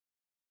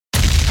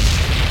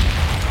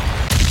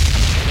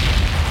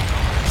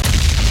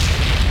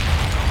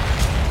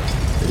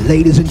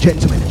Ladies and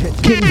gentlemen,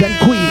 kings and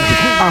queens,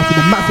 after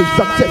the massive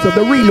success of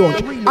the relaunch,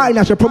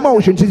 iNational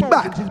Promotions is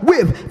back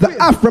with the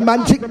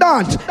Afrimantic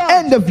Dance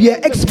End of Year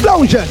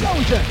Explosion.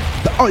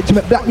 The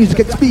ultimate black music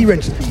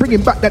experience,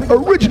 bringing back that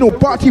original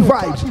party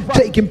vibes,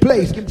 taking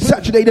place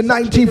Saturday the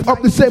 19th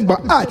of December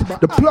at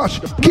the plush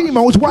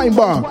KIMOS Wine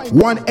Bar,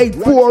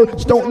 184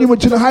 Stoke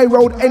Newington High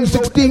Road,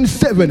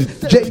 N167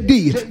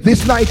 JD.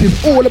 This night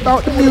is all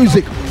about the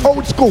music,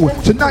 old school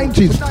to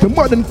 90s to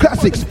modern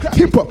classics,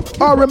 hip-hop,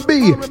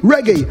 R&B,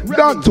 reggae,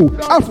 dancehall,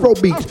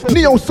 Afrobeats,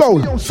 neo soul,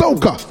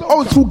 soca,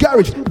 old school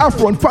garage,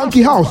 Afro and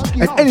funky house,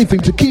 and anything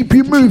to keep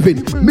you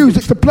moving.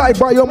 Music supplied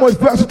by your most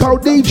versatile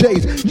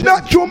DJs,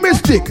 Natural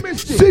Mystic,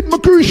 Sid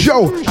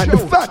MURCUCIO, and the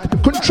PHAT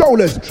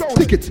KONTROLAZ.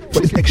 Tickets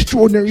for this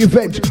extraordinary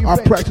event are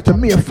priced at a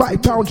mere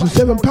 £5 and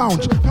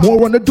 £7.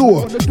 More on the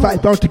door.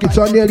 £5 tickets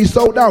are nearly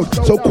sold out,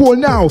 so call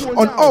now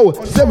on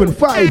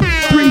 075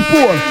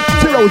 34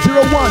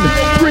 001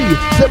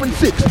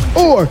 376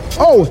 or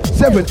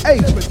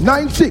 078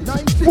 96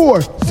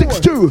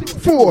 462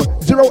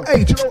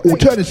 408.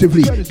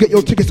 Alternatively, get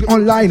your tickets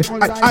online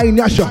at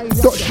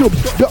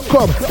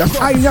inasha.shubs.com. That's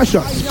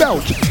iNasha,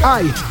 spelled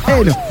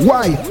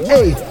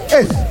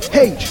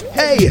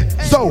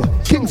INYASHA. So,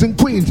 kings and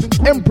queens,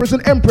 emperors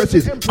and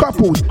empresses,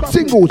 couples,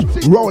 singles,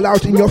 roll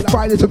out in your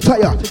finest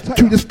attire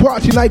to this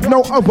party like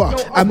no other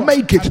and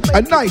make it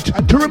a night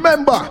to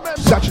remember.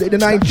 Saturday the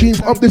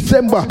 19th of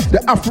December, the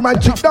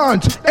Afrimantic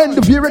Dance End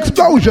of Year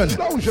Explosion.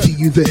 See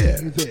you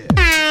there.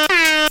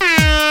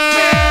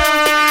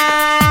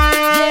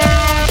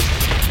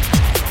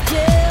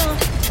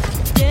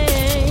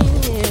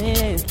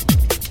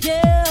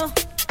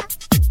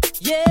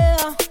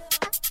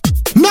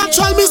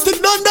 Natural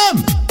Mystic done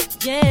them.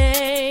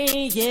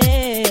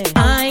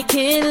 I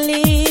can't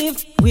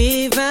live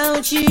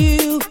without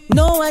you.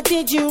 No, I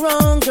did you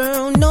wrong,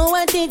 girl. No,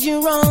 I did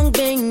you wrong,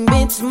 babe.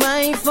 It's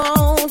my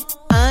fault.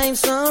 I'm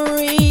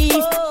sorry.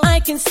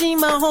 I can see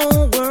my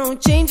whole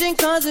world changing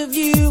cause of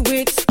you.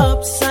 It's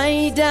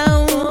upside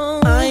down.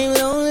 I'm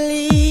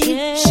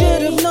lonely.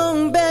 Should have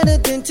known better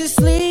than to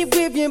sleep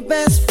with your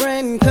best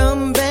friend.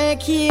 Come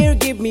back here,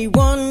 give me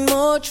one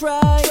more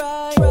try.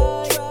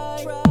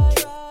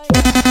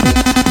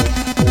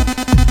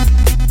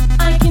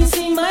 I can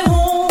see my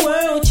whole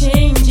world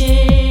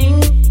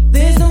changing.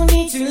 There's no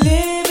need to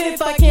live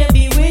if I can't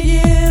be with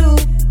you.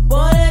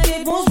 What I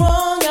did was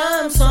wrong,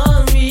 I'm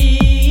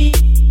sorry.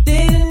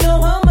 Didn't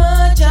know how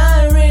much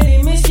I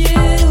really miss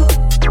you.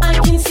 I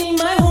can see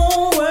my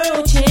whole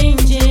world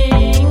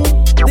changing.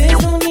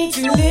 There's no need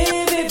to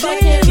live if I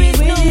can't be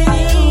with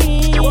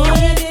you. What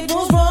I did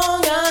was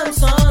wrong, I'm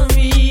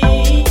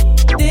sorry.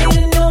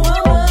 Didn't know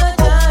how much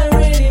I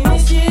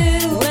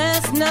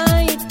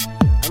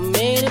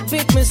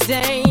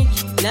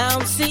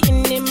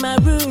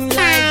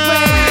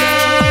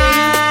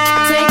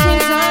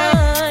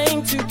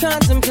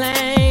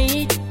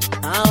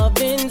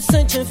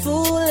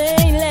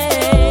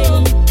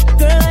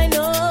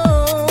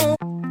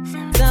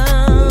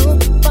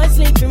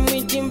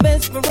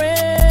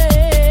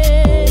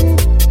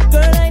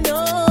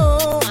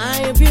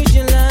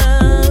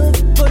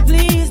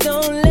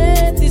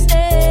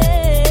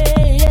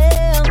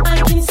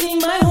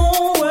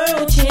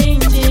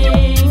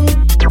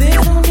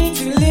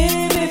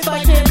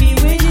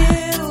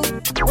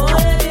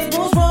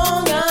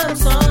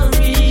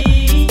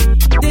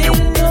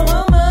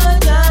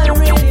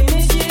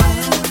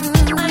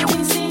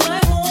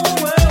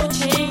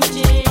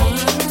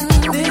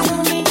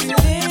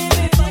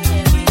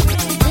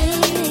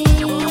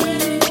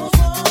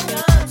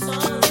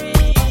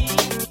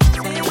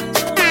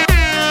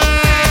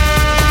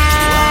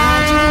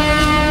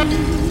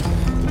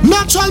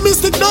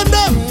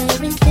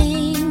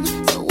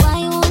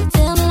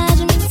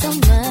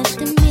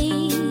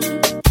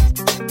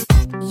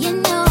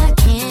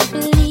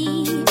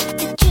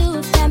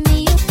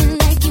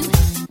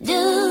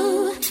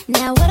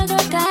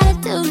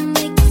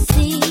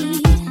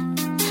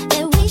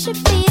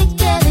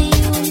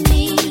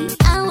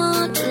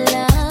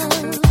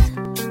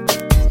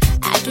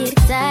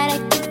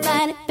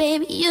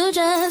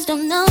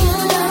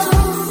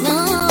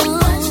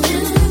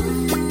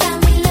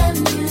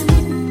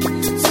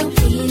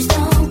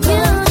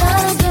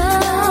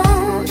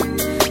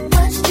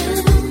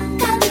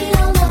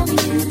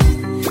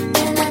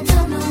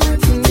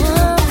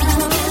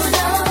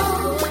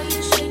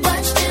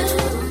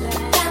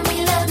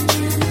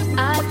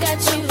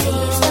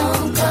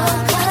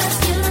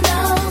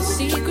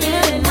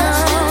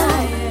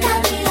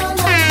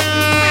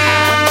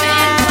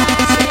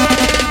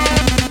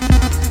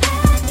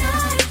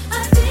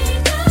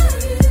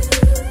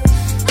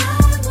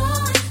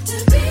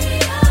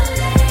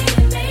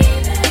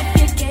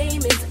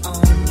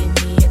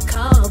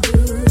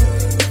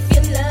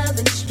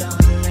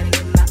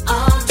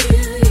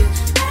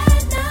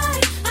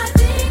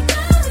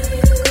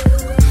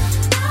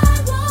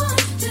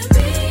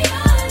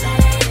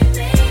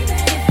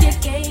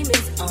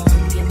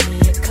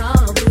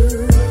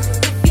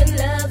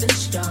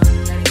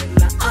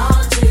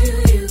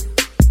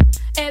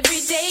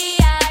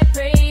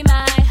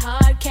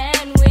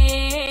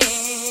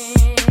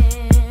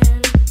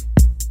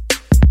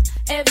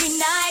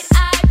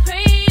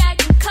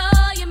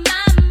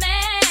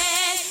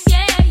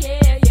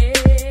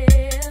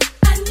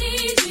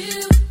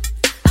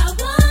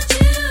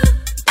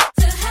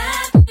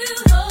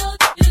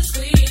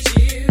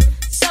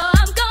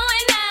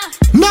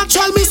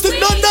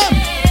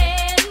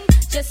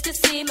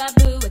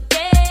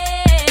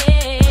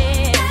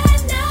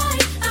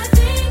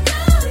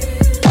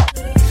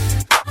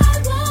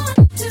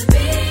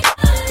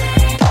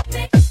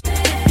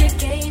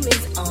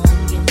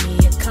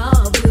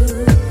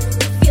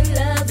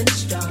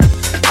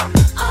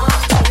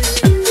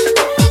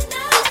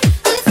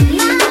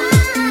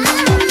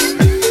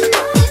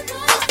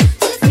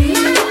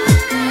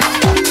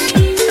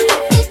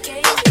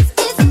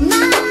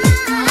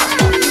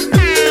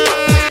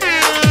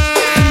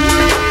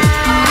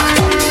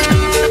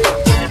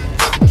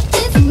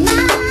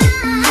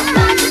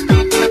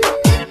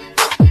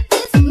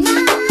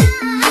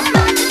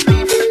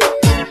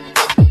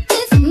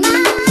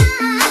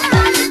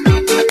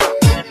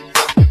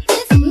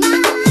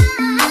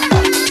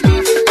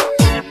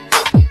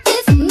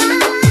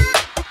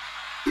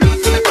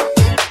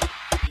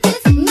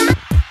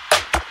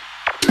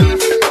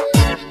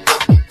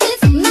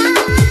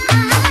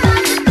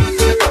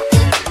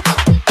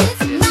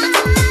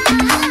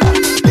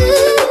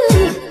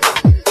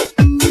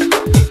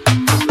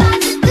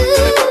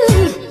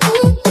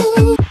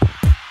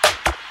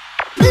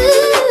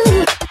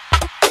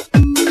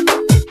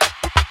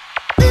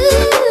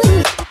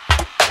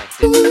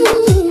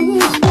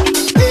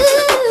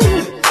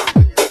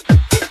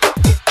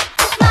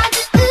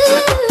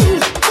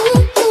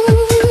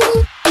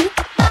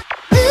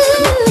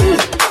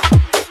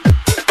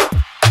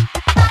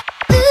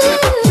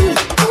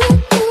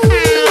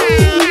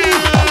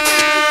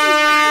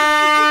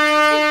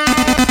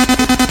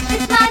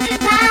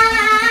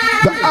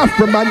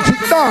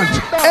Afrimantic dance,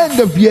 end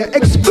of year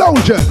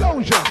explosion.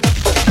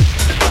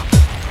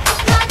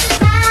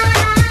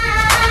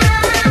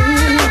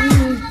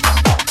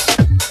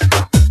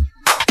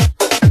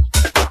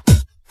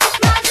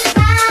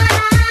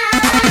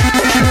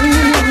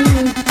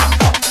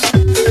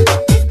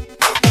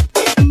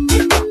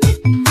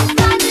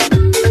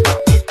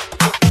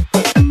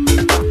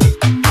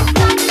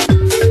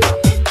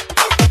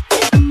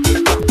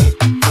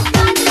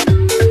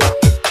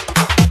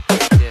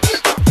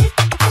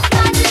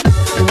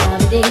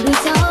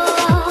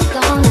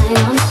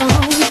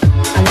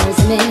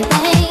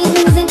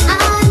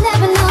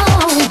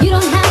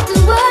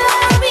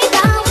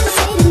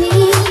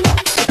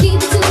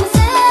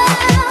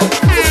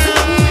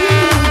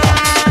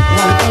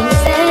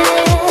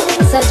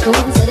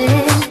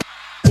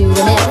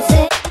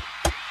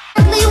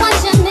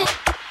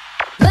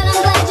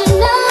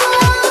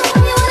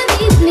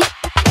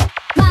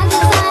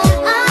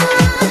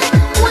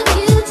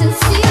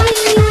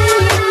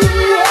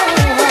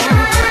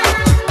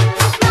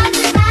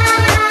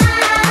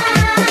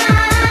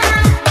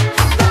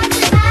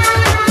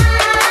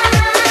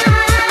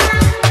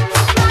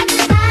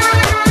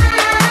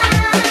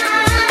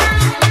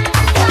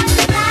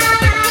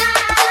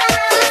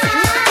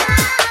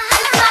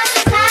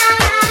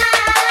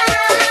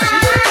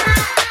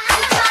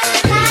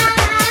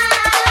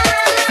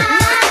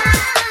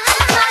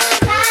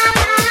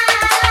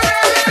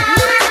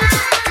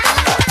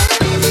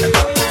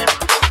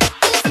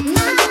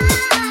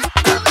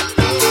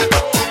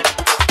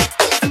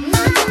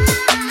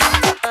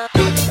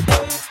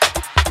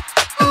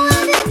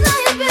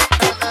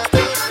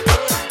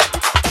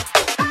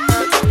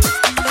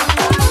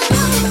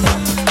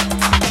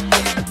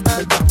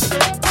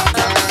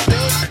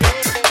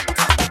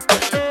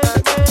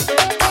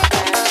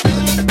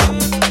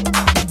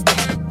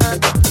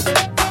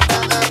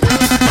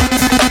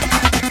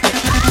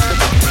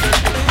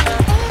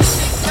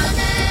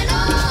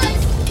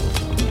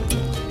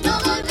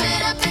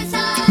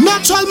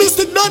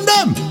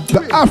 The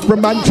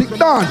Afrimantic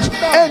dance,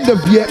 end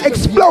of year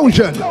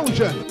explosion.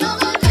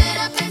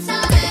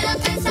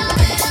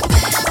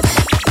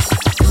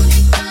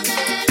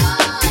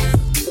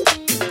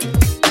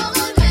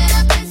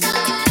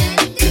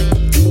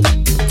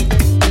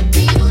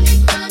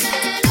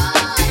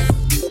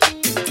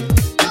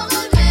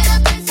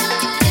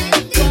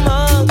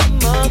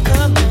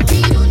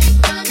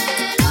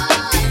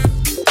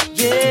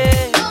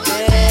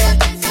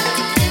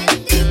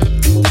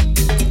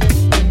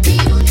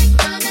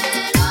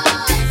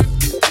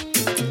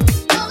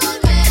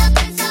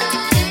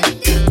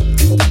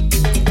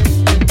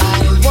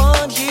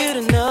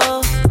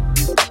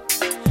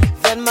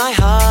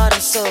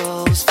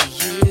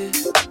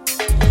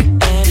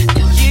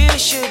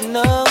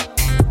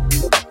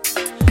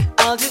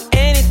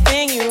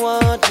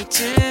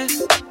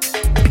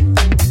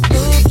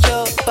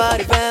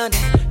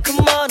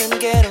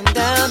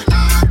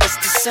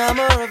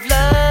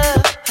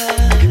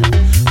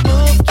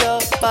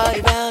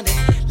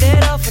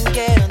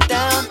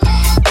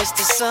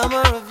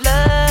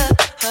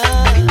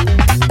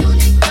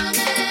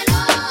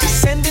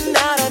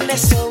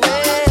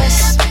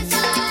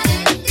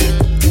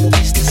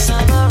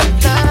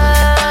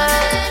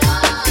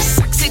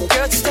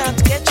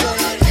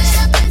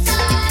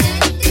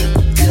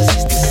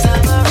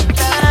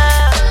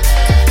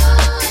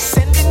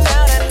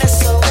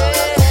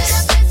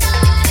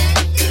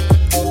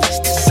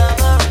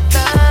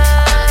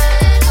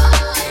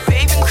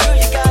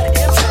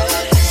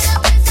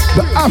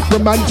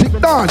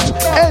 Afrimantic dance,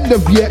 end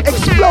of year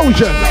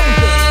explosion.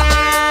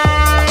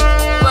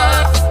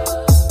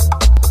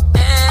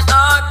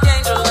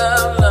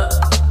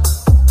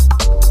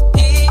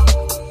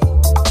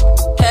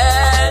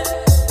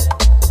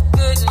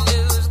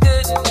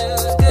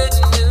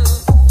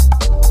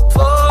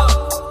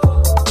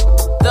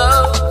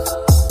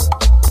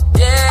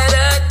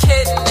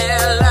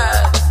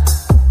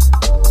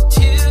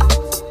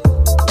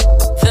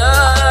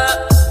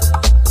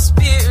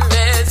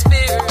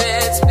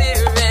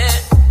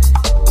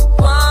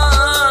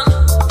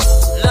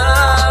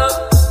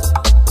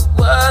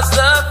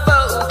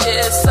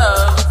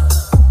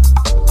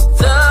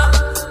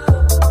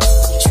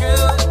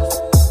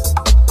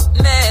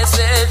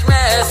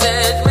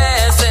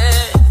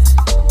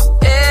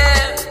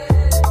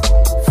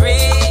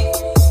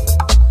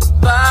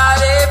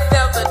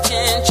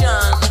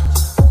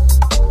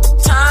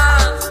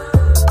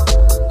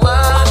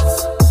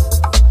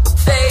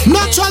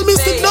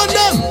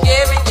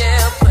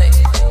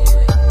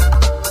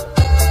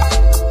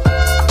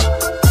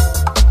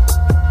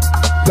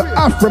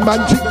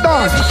 Afrimantic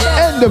dance,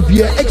 end of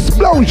year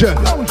explosion.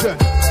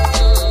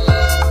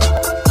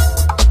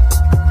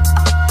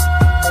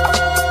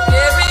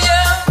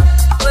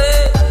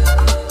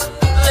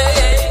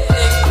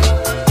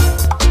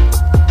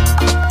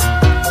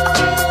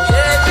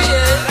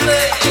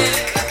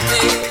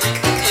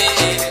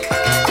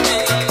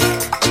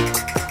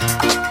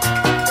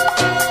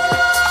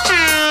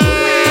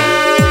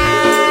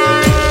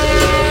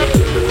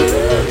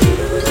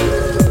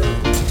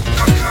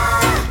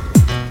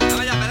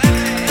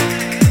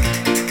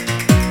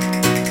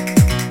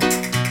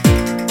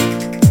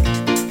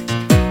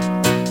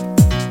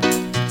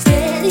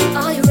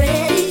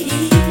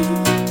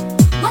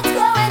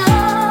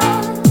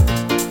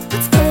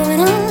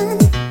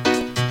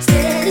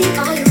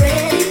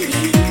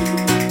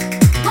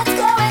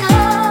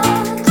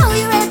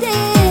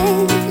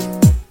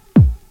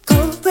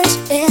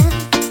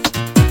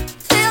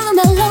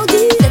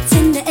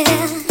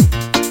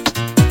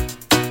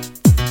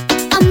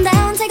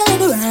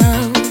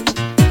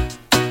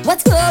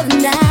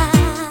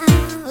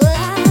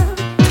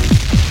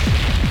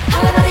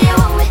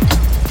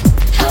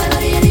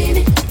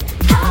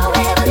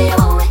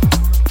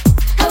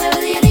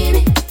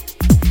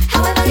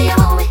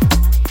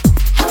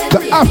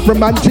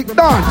 Afrimantic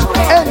dance,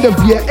 end of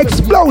year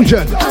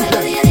explosion.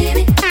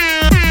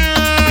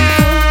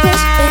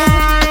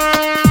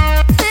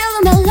 Feel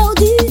the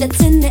melody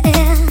that's in the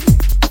air.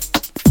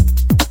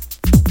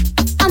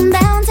 I'm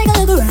down, take a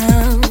look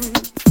around.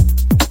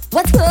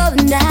 What's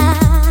going down?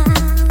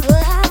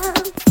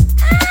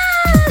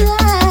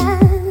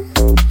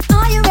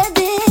 Are you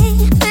ready?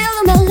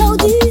 Feel the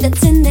melody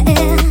that's in the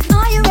air.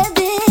 Are you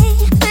ready?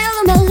 Feel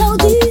the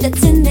melody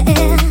that's in the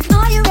air.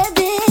 Are you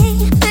ready?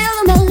 Feel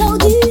the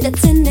melody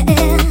that's in the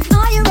air.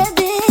 Are you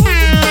ready?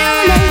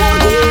 Feel the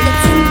melody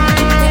that's in the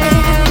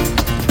air.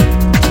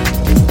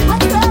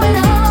 What's going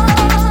on?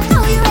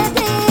 Are you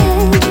ready?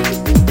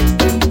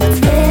 What's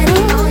going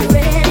on? Are you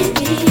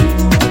ready?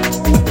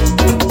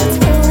 What's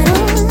going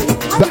on?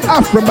 The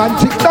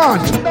Afrimantic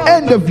dance,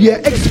 end of year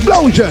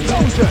explosion.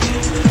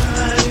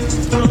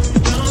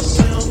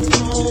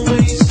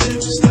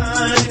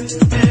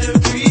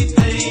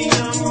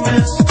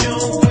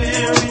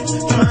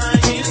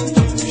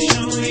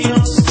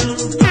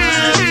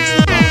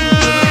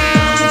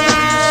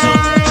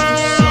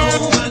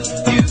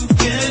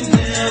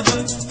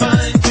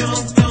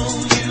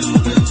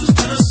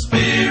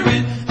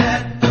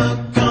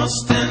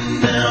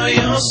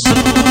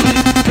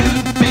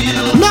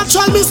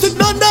 Natural mystic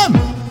done them.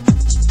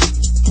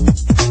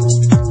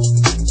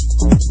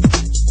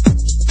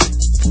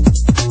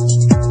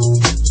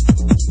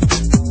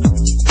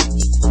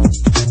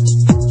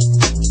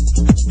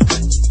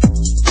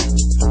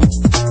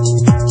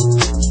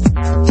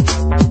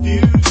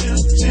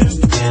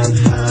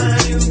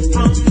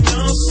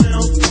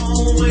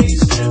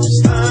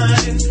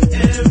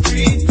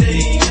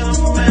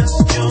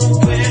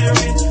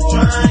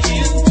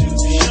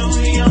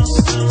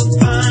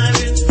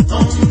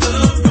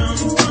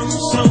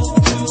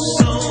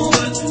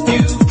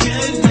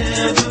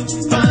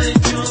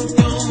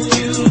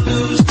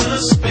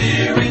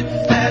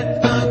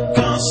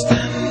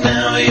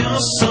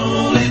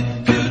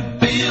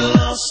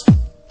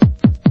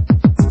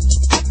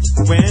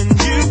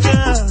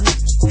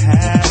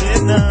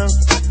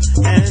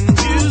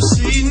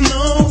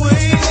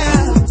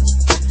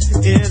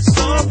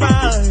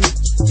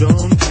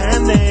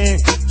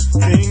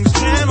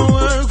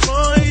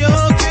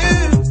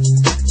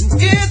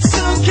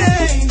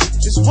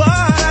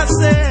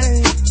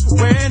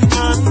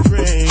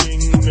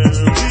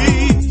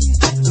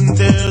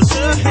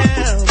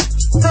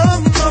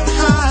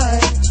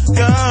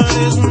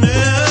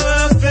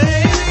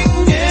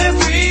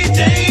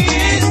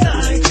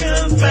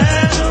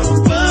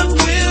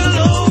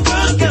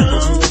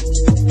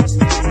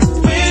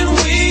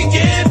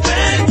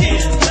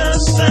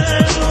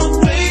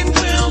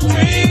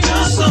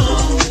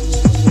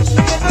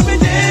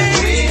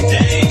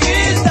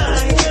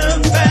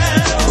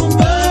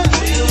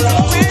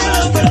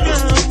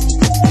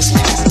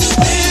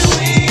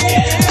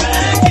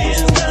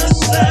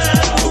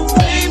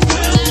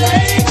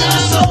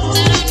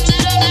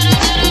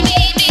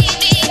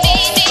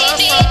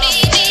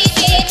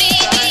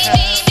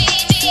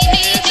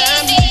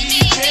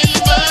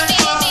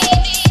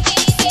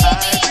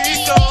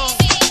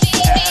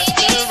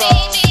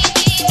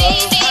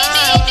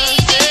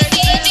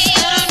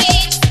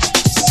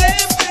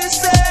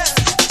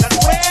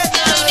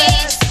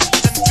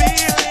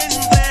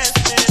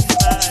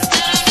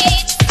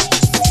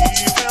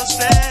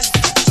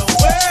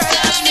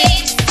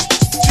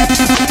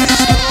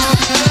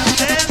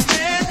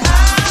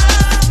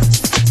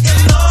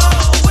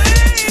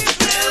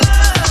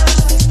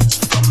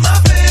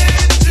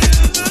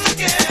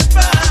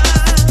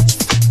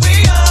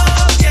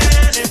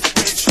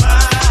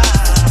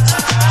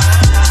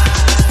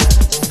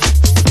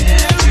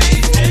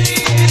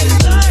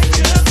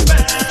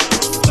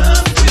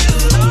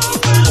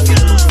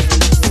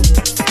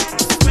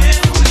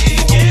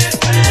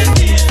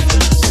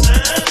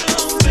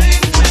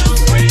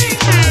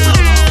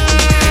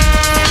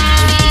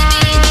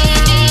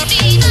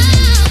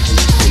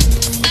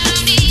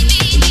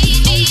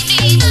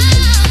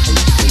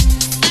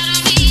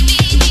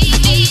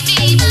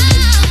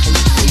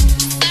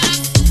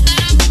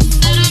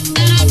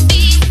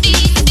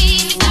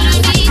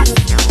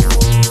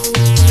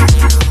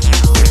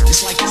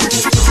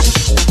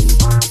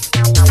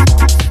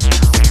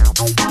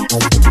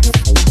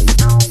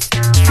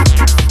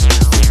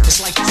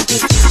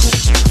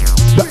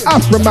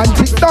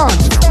 Afrimantic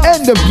dance,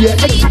 end of year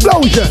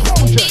explosion.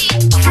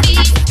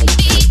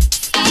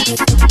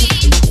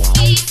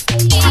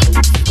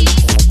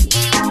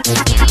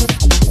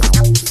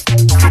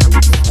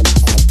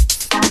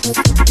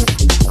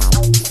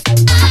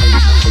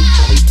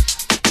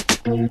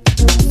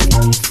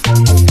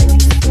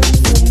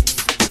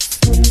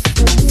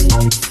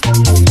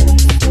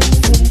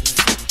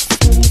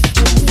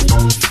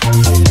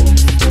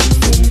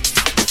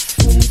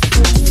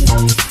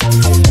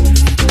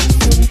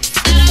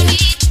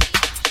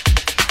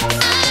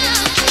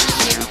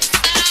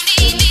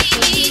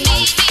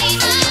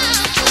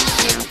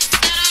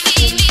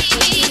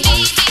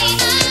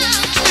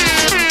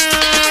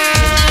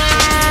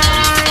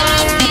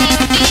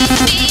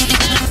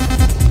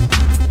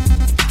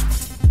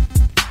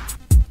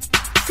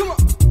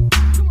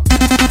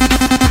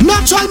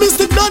 Natural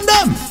Mystic done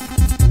them.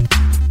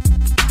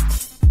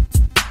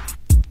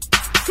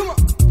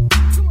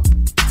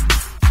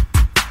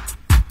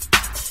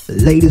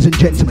 Ladies and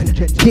gentlemen,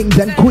 kings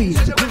and queens,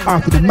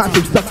 after the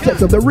massive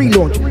success of the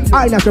relaunch,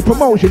 iNational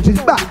Promotions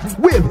is back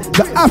with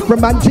the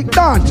Afrimantic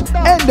Dance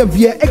End of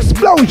Year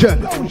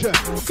Explosion.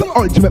 The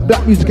ultimate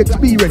black music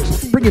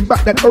experience, bringing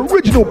back that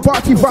original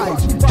party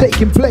vibes,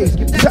 taking place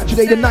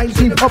Saturday the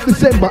 19th of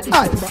December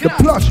at the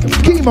plush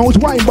KIMOS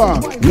Wine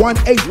Bar,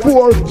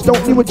 184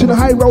 Stoke Newington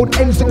High Road,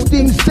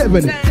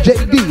 N167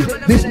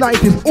 JD. This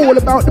night is all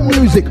about the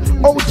music,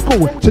 old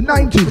school to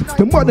 90s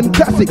to modern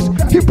classics,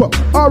 hip-hop,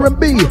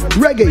 R&B,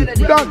 reggae,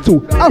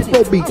 dancehall,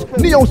 AFROBEATS,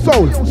 neo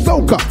soul,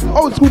 SOCA,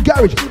 old school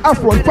garage,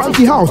 Afro and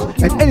funky house,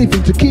 and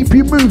anything to keep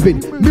you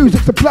moving.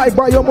 Music supplied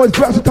by your most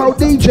versatile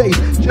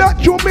DJs,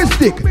 Natural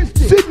Mystic,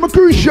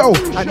 MURCUCIO,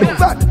 and the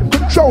PHAT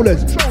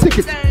KONTROLAZ.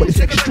 Tickets for this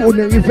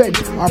extraordinary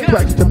event are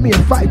priced to mere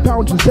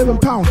 £5 and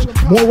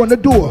 £7. More on the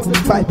door.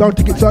 £5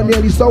 tickets are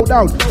nearly sold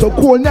out, so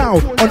call now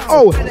on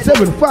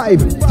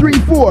 075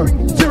 34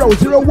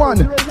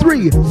 001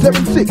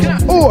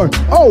 376 or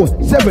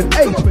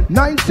 078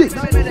 96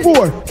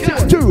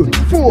 462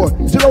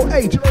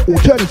 408.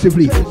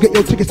 Alternatively, get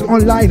your tickets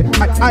online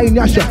at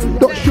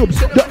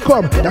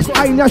iNyasha.shubs.com. That's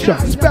iNyasha,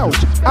 spelled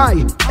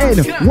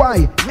INYASHA.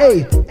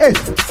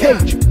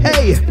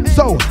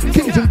 So,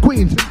 kings and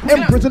queens,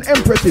 emperors and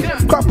empresses,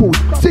 couples,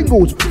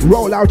 singles,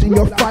 roll out in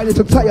your finest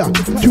attire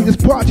to this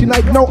party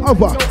like no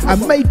other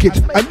and make it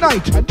a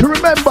night to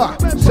remember.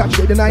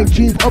 Saturday the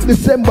 19th of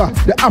December,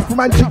 the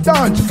Afrimantic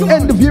Dance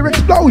End of Year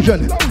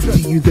Explosion.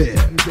 See you there.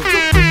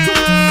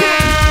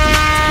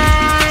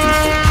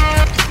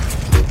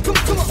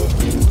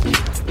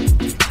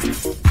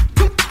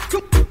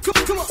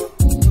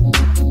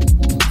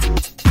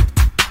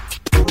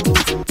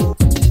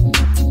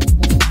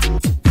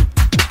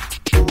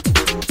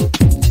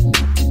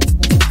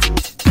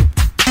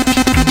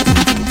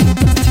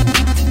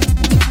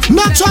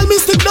 Natural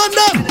Mystic done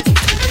them.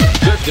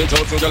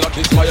 50,000 girl a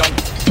kiss my hand,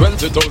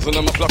 20,000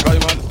 I'm a flock I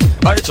man.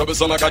 I trouble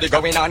some I got it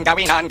going on. Them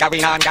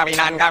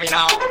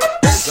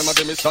a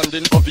give me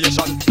standing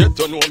ovation. Get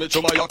to know me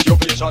through my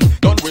occupation.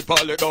 Done with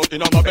parley down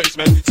in my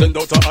basement. Send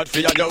out a ad for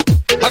your yo. I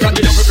got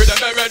the young for them,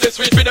 they ready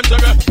sweet for them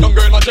terror. Young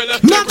girl my jelly.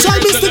 Natural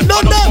Mystic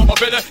done them.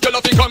 You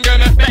love to come get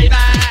me, baby.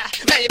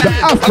 The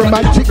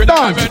Afrimantic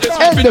Dance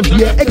End of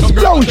Year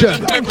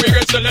Explosion.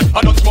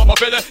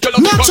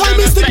 Natural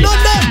Mystic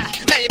done them.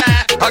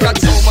 I got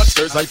so much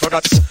girls I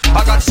forgot.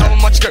 I got so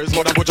much girls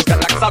more than Butchers got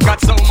locks. I've got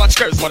so much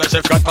girls more than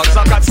Chef got pops.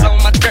 I've got so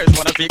much girls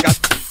more than Fee got.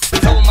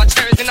 So much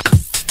girls in the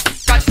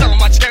got so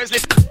much girls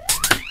list.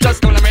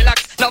 Just gonna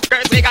relax. No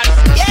girls we got.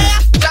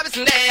 Yeah, Travis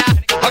and Leia.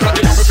 I got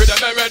the young for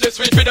them, they ready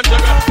sweet for them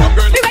terror. Young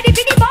girl, Be ready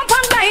for the bump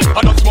and ride.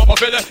 I don't smoke my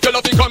belly. You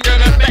love to come get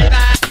me, baby.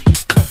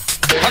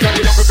 I got the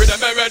young for them,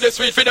 they ready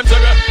sweet for them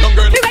terror. Young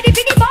girl, Be ready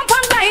for the bump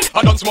and ride.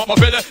 I don't smoke my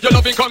belly. You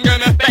love to come get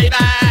me, baby.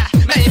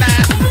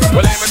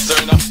 Well, I'm a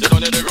turner. You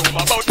don't need the room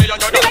about me and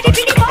your daughter.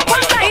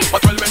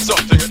 But well, when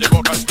something in the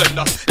book and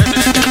splendor.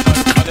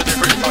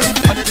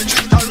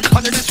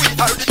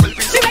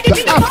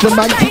 The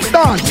Afrimantic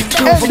Dance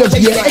End of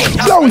Year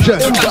Explosion.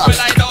 Baby,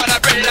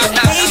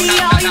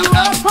 are you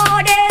up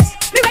for this?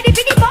 Be ready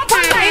for the bump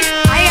and ride.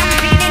 I am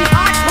feeling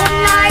hot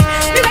tonight.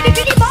 Be ready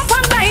for the bump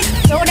and ride,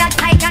 so that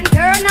I can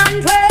turn and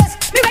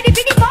twist. Be ready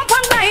for the bump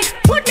and ride.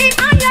 Put me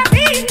on your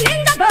feet in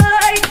the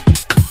bite.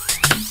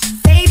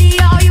 Baby,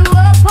 are you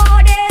up for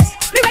this?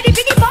 Be ready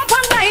for the bump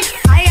and ride.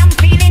 I am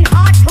feeling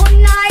hot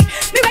tonight.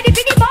 Be ready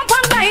for the bump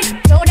and ride,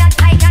 so that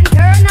I can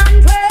turn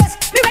and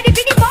twist. Be ready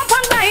for the bump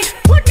and ride.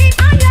 Put me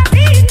on your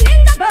feet in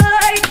the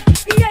bite.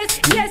 Yes,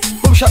 yes.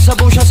 Boom shots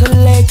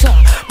selector.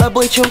 My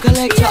boy tune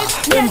collector.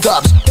 Them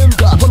dubs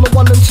on the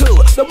 1 and 2.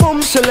 The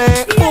boom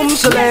select.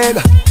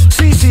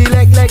 CC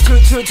leg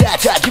to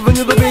tat. Giving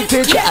you the big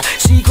picture.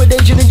 Secret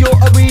agent in your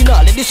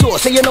arena. Let this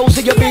source say you know,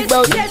 say your big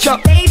mouth.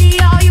 Chop. Baby,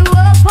 are you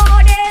up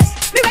for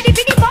this? Be ready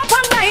for the bump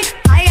and ride.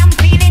 I am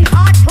feeling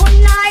hot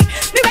tonight.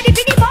 Be ready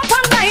for the bump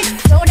and ride,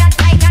 so that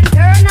I can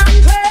turn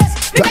and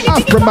twist. The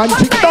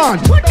Afrimantic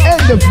Dance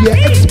End of Year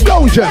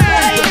Explosion.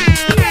 Baby,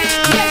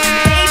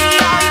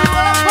 are you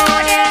up for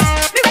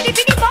this? Be ready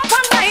for the bump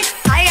and ride.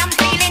 I am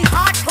feeling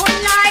hot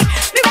tonight.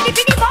 Be ready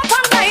for the bump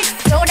and ride,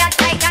 so that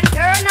I can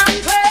turn and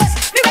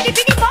twist. Be ready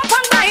for the bump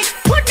and ride.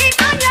 Put me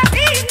on your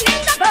feet in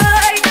the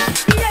bite.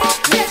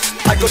 Yes.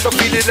 I got the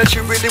feeling that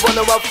you really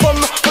wanna have fun.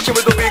 Watching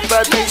with the big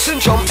bad bass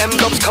and drum.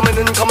 M-dubs coming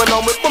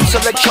on with boom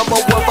selection.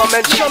 But what I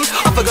mention,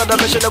 I forgot to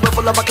mention that we're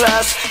full of a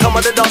class. Come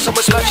on the dance and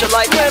we're special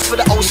like this for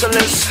the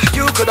hostess.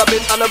 You could have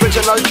been an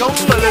original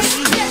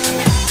junglist.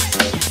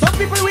 Some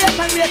people wait.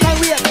 Some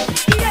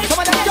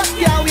of them just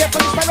can't wait for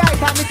Mr. Right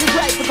and Mrs.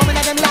 Right to come in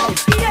at them loud.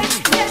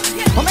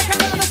 But make a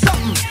tell them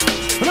something.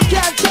 But you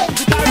can't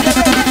change it all the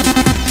way.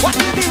 What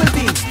do you do with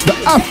these? The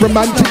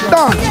Afrimantic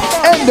Dance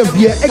End of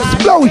Year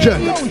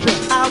Explosion.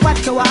 What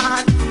you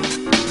want?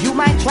 You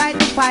might try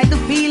to fight the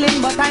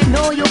feeling, but I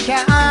know you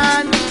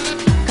can't.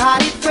 Call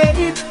it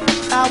faith.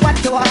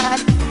 What you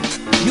want?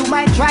 You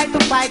might try to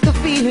fight the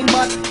feeling,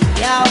 but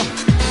yo,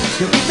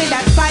 You give me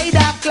that side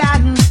of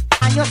gland,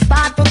 and you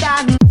start to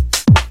dance.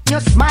 You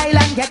smile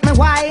and get me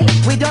wild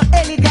with your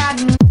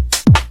elegance.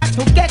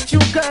 To get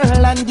you,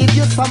 girl, and give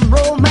you some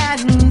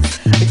romance.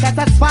 Because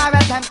as far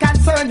as I'm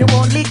concerned, you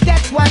only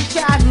get one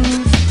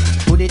chance.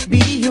 Could it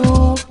be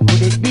you?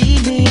 Could it be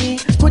me?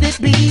 Could it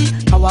be?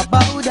 How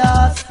about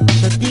us? We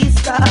should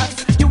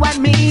discuss, you and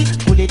me.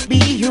 Could it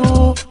be you?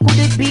 Could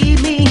it be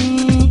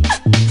me?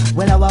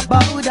 Well, how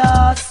about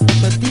us? We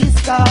should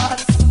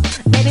discuss.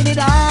 Getting it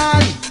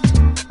on,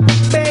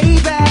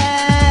 baby.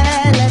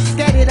 Let's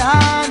get it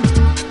on,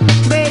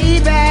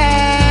 baby.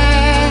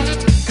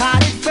 Call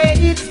it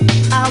fate,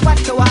 what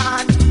you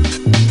want.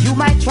 You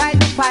might try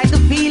to fight the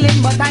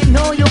feeling, but I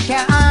know you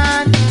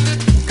can't.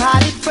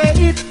 Call it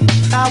fate,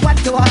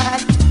 what you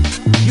want.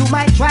 You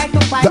might try to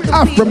fight the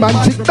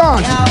Afrimantic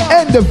dance,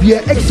 end of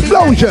year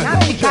explosion.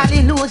 Optical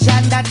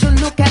illusion that you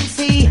look and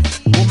see.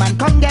 Woman,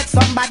 come get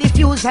somebody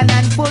fusion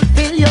and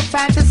fulfill your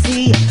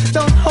fantasy.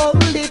 Don't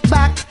hold it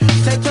back,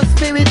 set your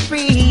spirit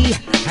free,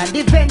 and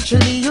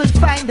eventually you'll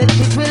find that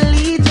it will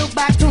lead you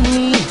back to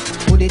me.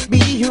 Could it be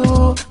you?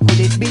 Could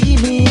it be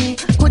me?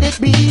 Could it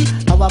be?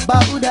 How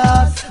about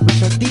us? We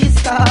should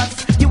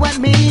discuss, you and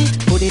me.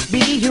 Could it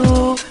be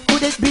you?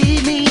 Could it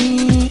be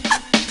me?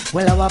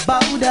 Well, how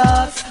about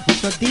us? We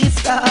should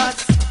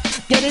discuss.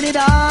 Getting it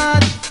on,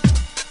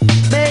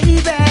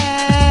 baby.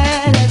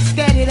 Let's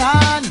get it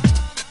on,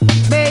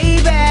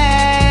 baby.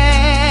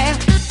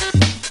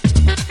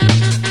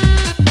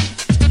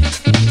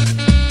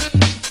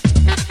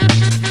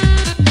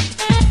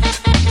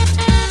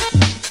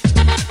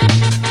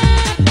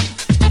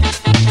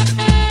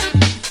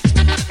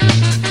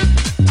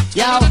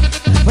 Yo,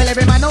 well,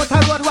 every man out the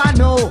road want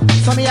know.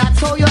 So me ask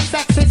how you're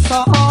sexy,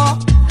 so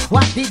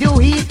what did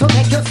you eat to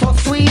make you so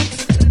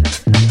sweet?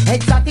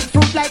 Exotic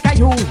fruit like a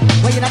you,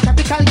 where in a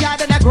tropical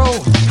garden I grow.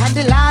 And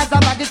the laws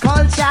of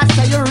agriculture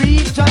say you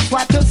reap just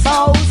what you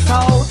sow.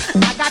 So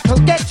I got to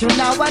get you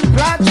now and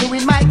plant you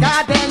in my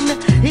garden.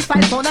 If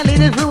I sound a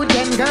little rude,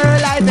 then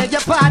girl, I beg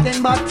your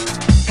pardon. But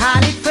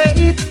call it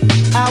fate,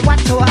 what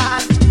you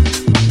want.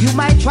 You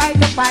might try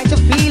to fight the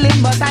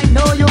feeling, but I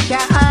know you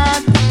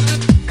can't.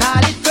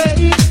 Call it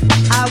fate,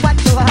 what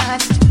you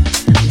want.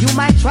 You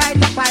might try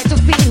to fight the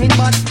feeling,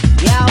 but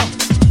yo,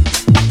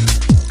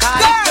 call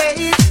it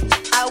fate,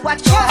 what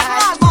you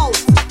want.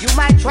 You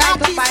might try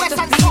to fight the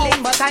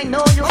feeling, but I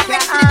know you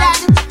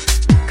can't.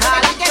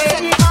 Call it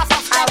fate,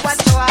 what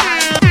you want.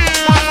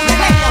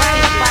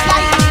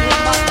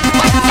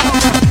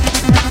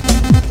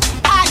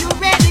 Are you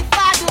ready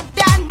for the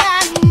dance?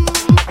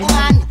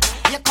 One,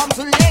 here comes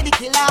the lady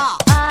killer.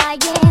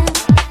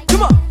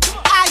 Come on.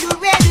 Are you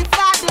ready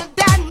for the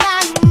dance?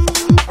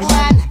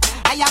 One,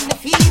 I am the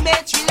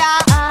female chiller.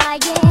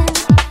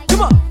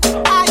 Come on.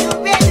 Are you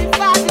ready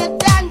for the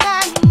dance?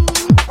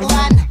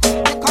 One,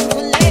 here comes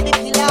the lady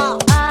killer.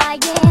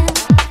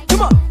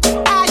 Come on.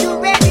 Are you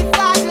ready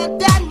for the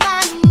dance?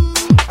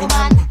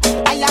 One,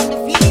 I am the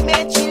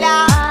female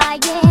chiller.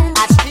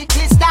 I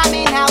strictly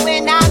stamina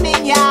when I'm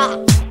in ya.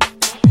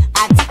 I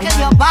tickle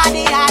your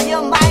body and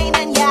your mind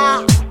and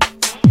ya.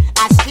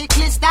 I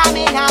strictly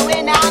stamina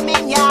when I'm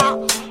in ya.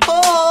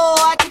 Oh,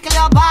 I tickle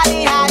your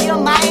body and your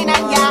mind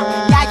and ya.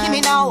 Yeah, give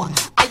me now.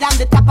 I am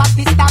the top of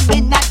the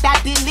stamina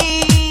that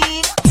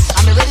believe.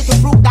 I'm ready to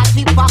prove that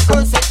hip-hop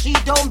girl said she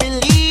don't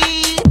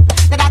believe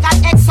that I got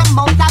X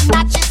amount of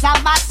matches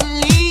on my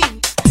sleeve.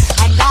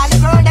 And all the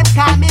girls them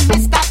call me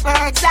Mr.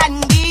 Birds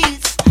and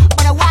Bees.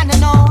 But I wanna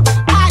know,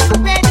 are you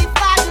ready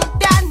for the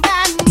dance?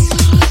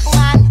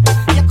 One,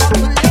 here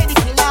comes the lady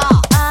killer.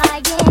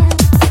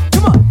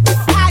 Come on.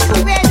 Are you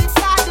ready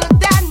for the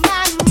dance?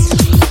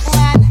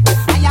 One,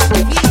 I am the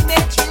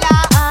female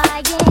killer.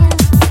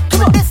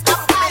 Come on. This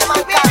time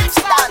I'm ready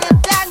for the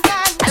dance.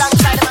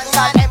 Alongside the man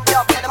called MURCUCIO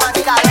and the man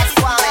called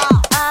SKOOL.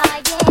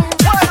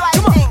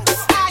 Worldwide things.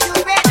 Are you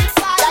ready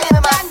for Yeah, the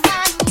yeah, man.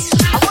 dance?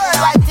 A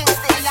worldwide things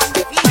I this. am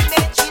the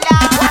female killer.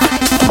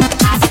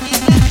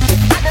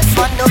 I just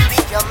want to be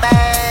your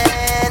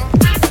man,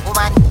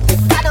 woman.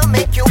 Gotta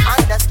make you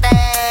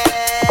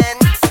understand.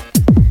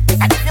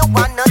 And if you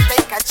wanna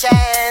take a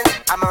chance,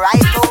 I'm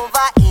right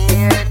over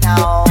here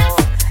now.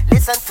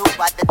 Listen to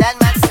what the Dan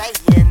man's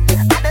saying.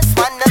 I just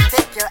wanna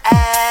take your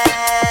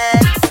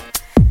hand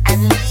and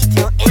lead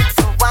you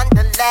into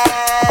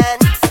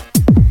wonderland.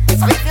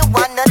 So if you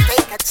wanna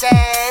take a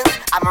chance,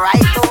 I'm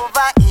right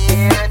over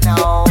here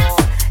now.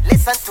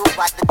 Listen to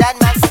what the Dan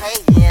man's saying.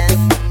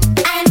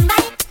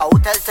 Oh,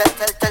 tell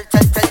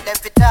them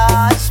to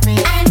touch me.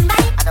 I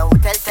know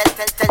tell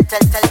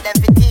them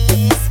to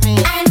tease me.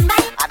 I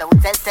know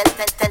tell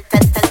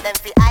them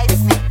to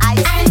ice me.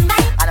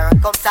 I don't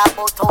come talk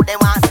about how they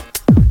want.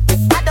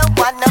 I don't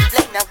wanna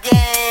play no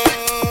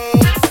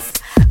games,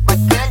 but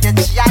girl, you're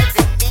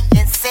driving me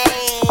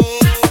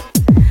insane.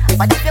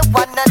 But if you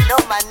wanna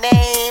know my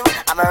name,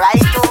 I'm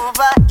right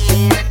over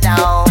here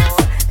now.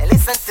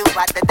 Listen to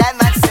what the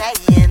diamond's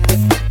saying.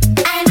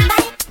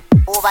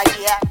 Over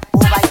here,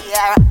 over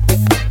here.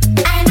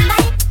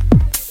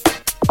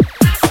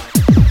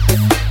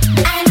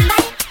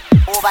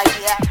 Over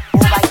here,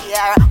 over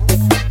here.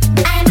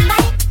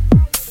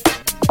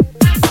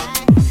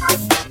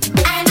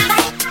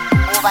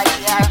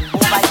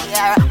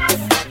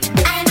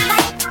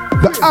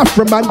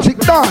 Afrimantic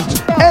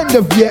dance, end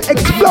of year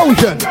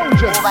explosion.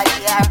 Over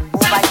here,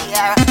 over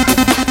here.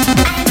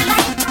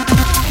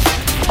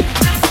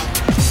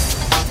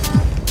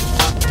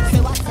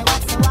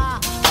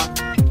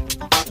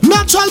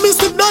 Natural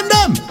Mystic done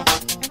them.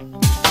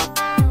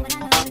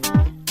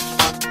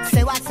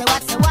 Say what, say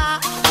what, say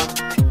what?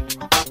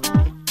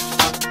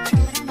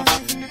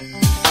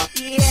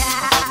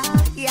 Yeah,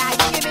 yeah,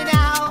 give me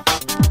now.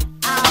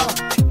 Ow.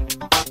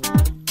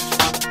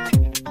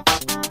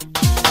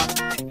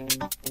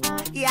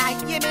 Yeah,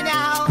 give me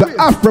now. The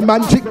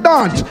Afrimantic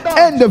dance,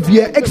 end of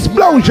year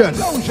explosion. I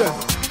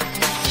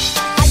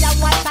am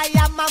what I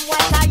am, I'm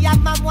what I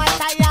am, I'm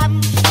what I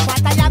am.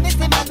 What I am is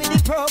the man with the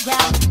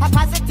program. A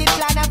positive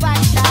plan of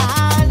action.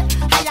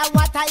 I am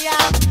what I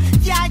am.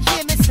 Yeah,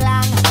 hear me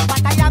slang.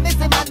 What I am is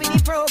the man with the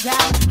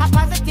program. A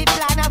positive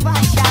plan of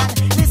action.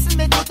 Listen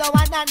me good, don't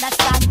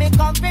understand me.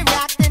 Come fi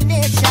rock the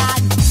nation.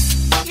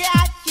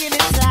 Yeah, hear me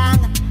slang.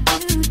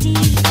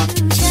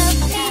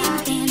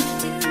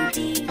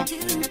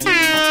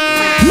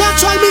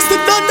 Natural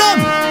Mystic done them.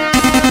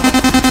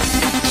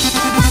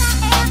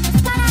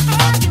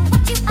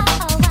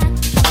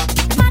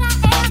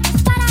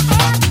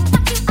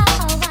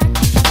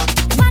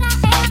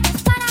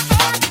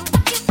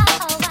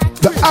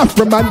 The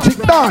Afrimantic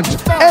dance,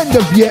 end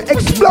of year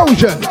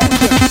explosion.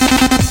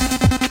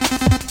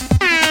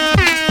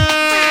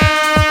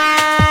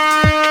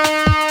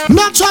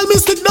 Natural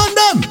Mystic done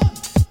them.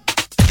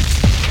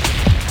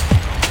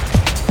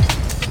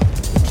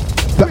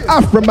 The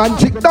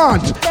Afrimantic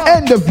dance,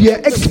 end of year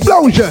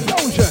explosion.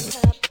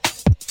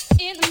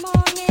 In the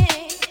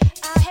morning,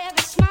 I have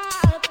a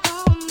smile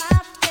upon my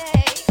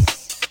face.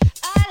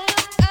 I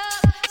look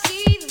up,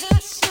 see the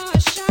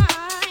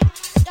sunshine.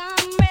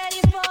 I'm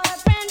ready for a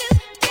brand new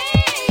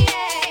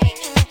day.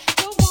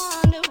 Don't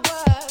wanna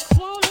work,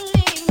 wanna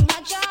leave my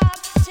job.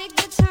 Take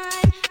the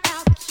time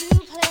out to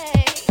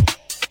play.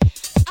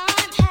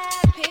 I'm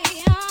happy,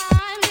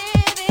 I'm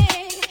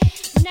living.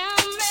 Now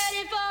I'm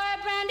ready for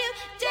a brand new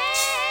day.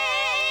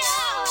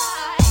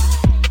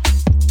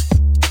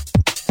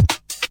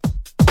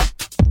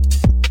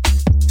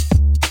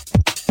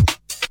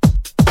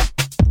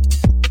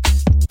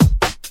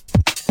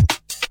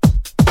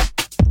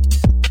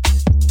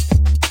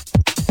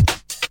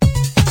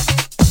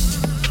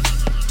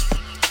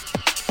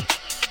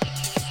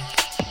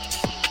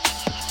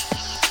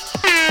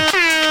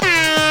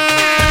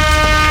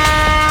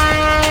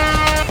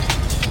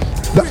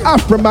 The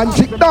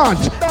Afrimantic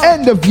dance,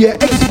 end of year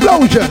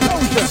explosion.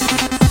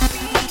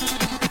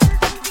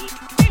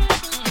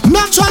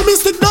 Natural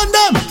Mystic done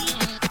them.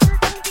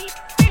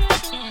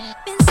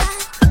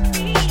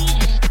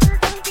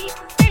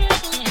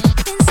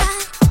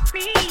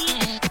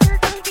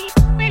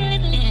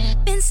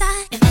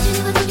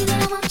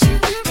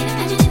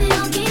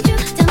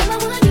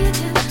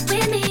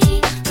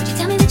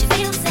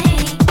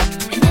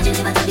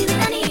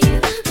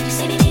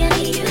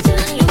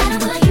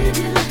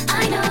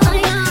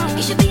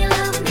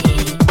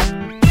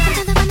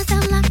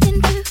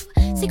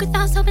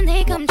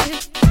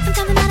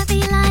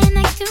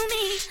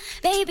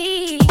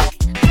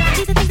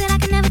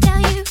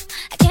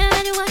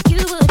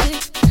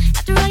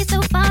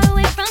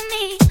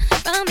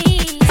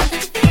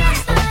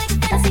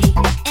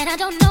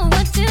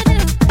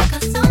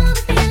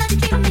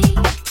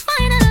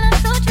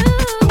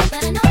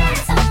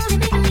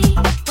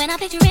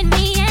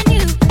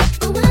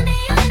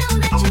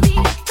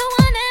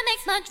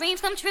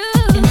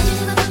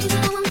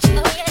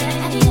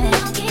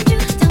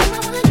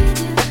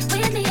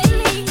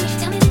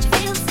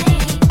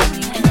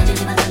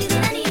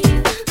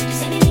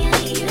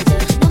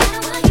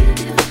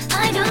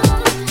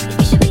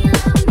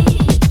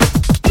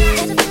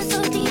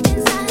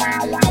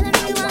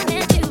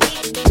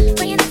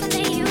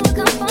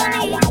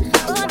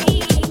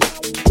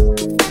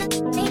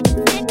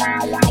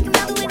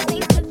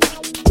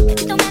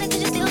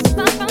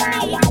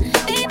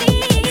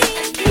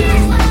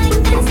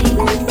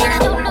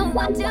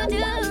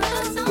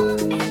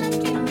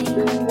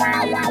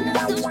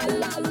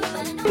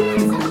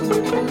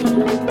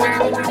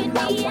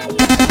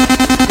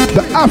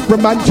 The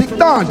Afrimantic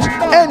dance,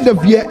 end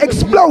of year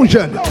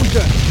explosion.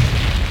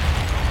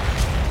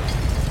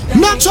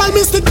 Natural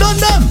Mystic done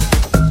them.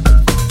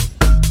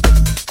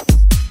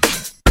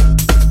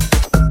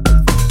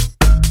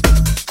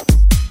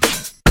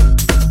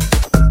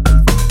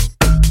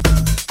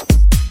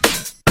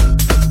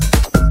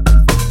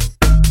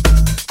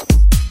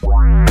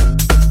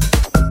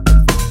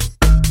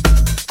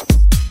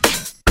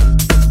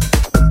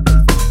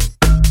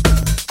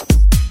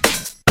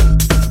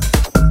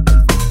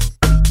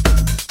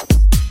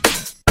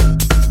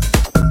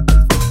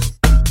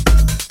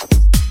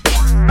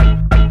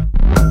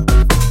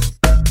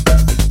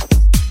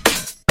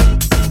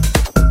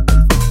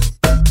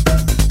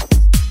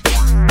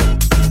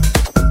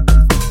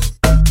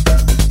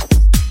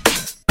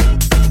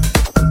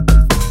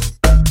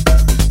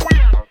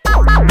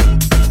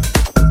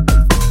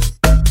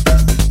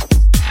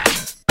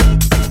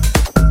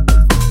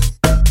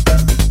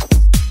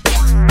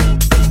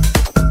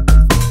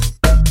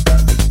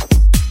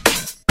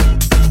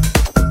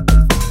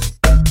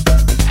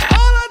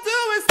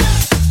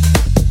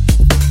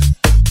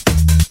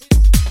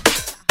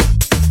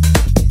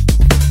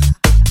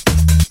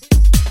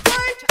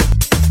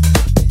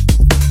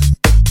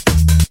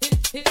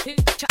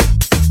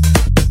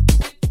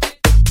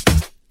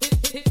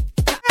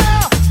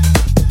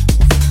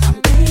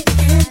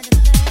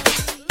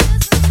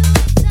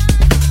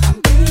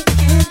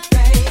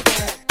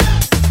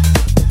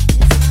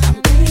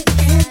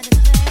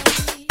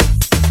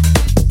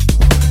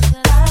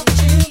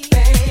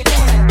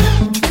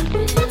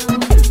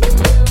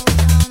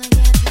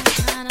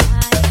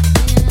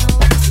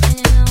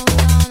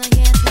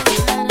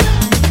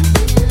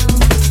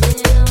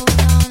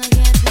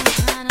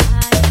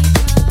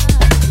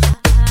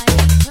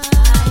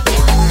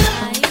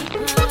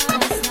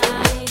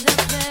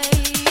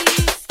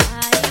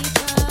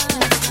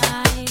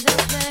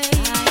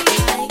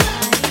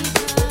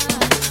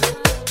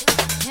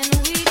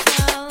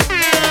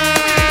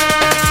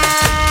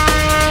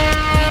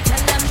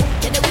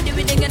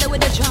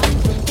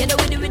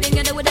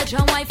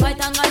 fight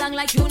and go along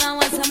like you now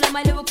want some like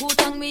my Liverpool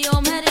tongue, me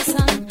your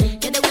medicine.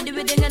 Get it with the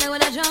rhythm, get it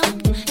with a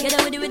drum. Get it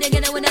with the rhythm,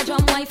 get it with a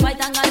drum. Why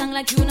fight and go along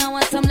like you now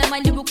want some like my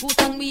Liverpool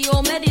tongue, me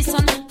your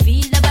medicine.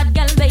 Feel the bad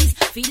gal bass,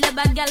 feel the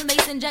bad gal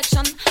bass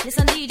injection.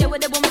 Listen DJ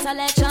with the boom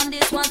selection.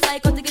 This one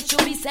psychotic, it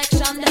should be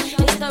section.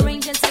 It's the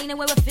range insane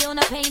where we feel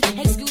no pain.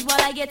 Excuse while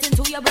I get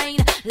into your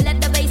brain.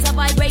 Let the bass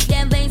vibrate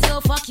them veins,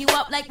 it'll fuck you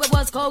up like it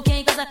was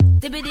cocaine. Cause I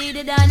tippity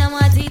the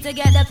dynamite to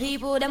get the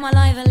people them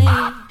alive and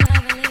live.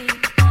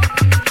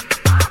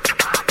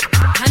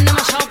 And I'm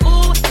a shock,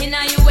 ooh, in a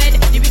you head.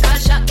 The big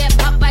shot get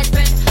popped by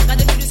spread.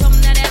 Gotta do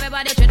something that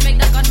everybody should make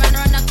the gunman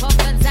run a cup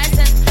and size.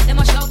 Them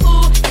a shock,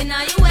 ooh, in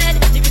a you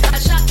head. The big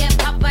shot get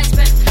popped by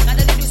spread.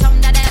 Gotta do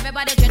something that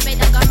everybody should make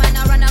the gunman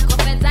run a cup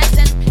and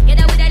size. Get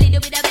it with a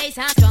little bit of bass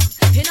and drum.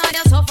 You know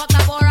they're so fucked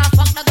up or I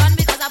fuck the gun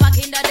because back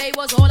in the day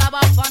was all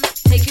about fun.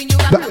 Taking you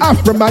back. The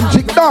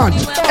Afrimantic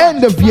dance,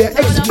 end of year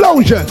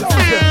explosion.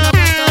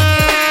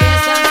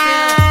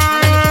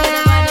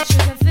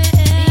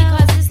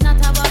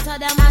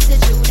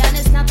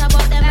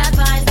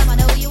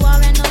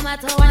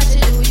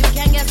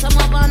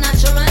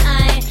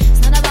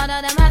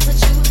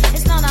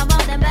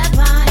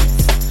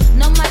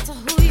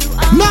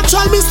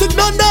 Natural mystic,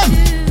 none them.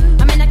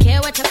 I mean, I care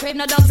what you crave,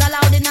 no dogs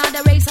allowed in all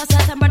the race. So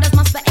certain brothers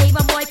must behave,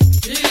 a boy.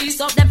 Please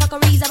stop them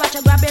fuckeries about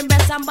you grabbing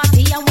breasts and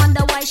body. I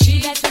wonder why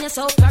she vex when you're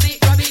so grubby.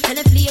 Tell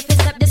him flee if he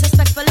step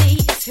disrespectfully.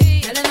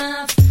 Tell him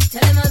off,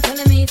 tell him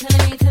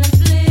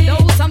flee.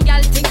 Though some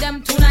gal think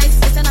them too nice.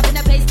 Listen up in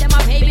the place, them a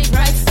pay big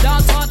price.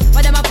 Dogs hot,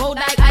 but them a cold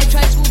like I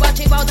try to but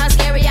cheap out as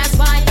scary as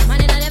spy.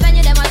 Man in the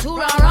venue, them a too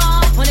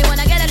raw. Only when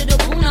I get a little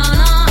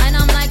poo-na-na. And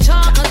I'm like,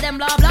 chalk, cause them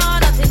blah blah.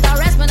 That's it, the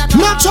rest, but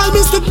natural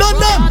mystic, none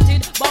them.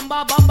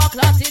 Bomba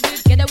clotted.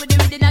 Get it with the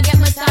rhythm and get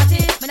me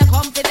started. When I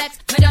come to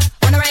vex, me just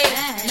wanna rave.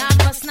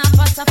 Snap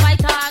us a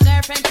fighter.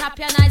 Girlfriend tap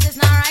your eyes, it's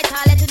not right.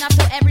 I let it up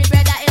to every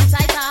brother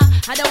inside her.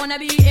 I don't wanna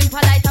be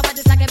impolite, but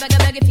it's like a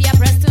beg if you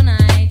press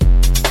tonight.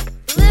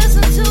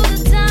 Listen to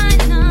the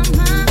dynamite.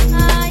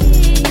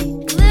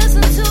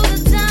 Listen to the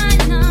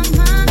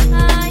dynamite.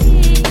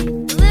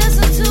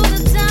 Listen to the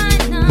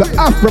dynamite. The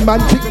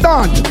Afrimantic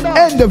dance,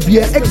 end of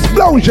year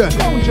explosion.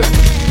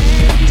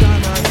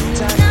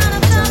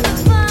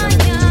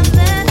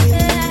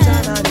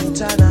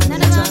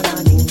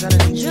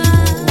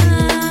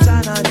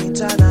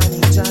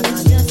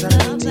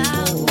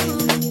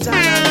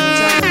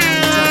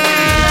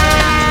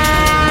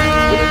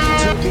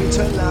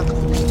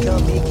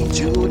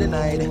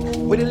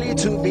 With a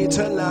little bit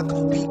of luck,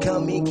 we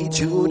can make it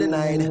through the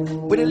night.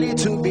 With a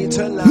little bit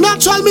of luck,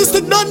 natural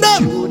mystic, none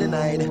them.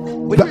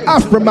 The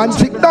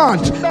Afrimantic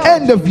dance,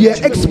 end of year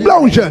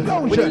explosion.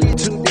 With a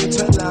little bit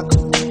of luck,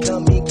 we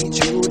can make it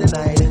through the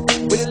night.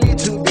 With a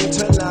little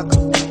bit of luck,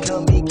 we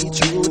can make it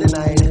through the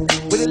night.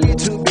 With a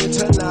little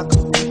bit of luck,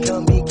 we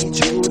can make it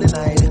through the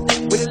night.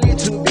 With a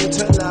little bit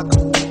of luck,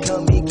 we can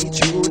make it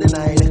through the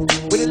night.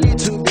 With a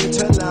little bit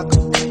of luck,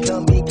 we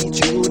can make it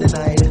through the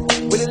night.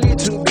 With a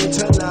little bit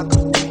of luck,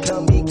 we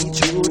can make it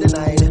through the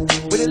night.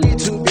 With a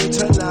little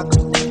bit of luck,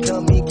 we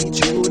can make it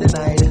through the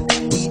night.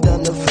 We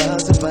done the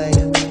falsified,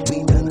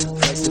 we done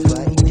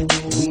falsified,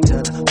 we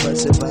done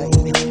falsified,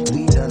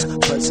 we done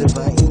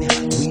falsified,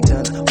 we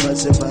done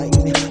falsified,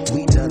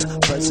 we done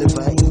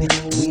falsified,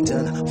 we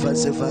done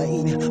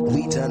falsified,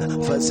 we done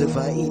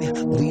falsified,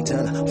 we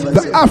done falsified.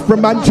 The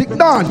Afrimantic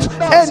dance,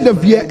 end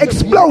of year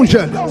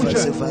explosion.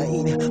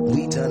 Falsified,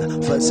 we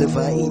done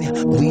falsified,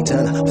 we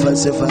done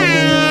falsified,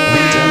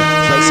 we done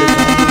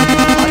falsified.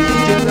 The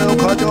DJ now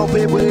cut up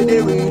it with the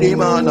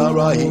rhythm and a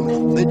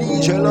rhyme. The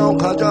DJ now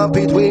cut up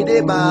it with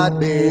the bad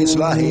bass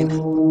line,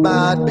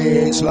 bad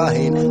bass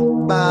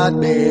line, bad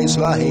bass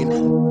line,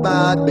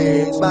 bad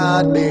bass,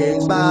 bad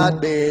bass,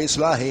 bad bass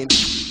line.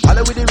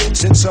 Holla with the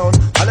rinsing sound,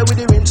 holla with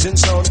the rinsing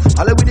sound,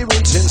 holla with the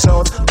rinsing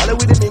sound, holla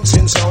with the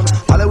rinsing sound,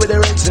 holla with the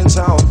rinsing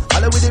sound,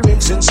 holla with the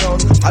rinsing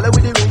sound, holla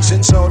with the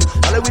rinsing sound,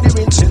 holla with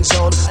the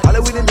rinsing sound, holla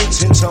with the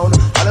mixing sound,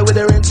 holla with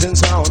the rinsing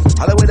sound,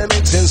 holla with the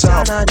mixing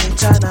sound.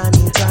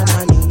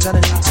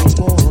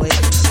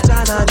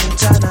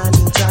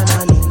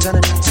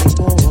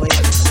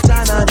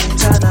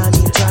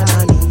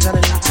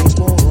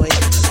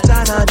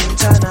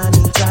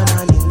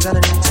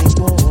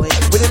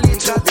 With a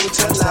little bit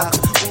of luck,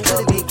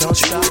 don't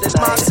stop the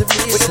night.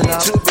 With a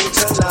little bit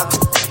of luck,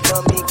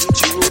 come make it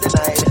through the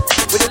night.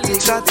 With a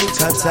little bit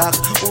of luck,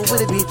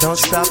 with a beat don't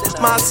stop.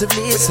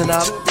 Massively listen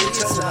up.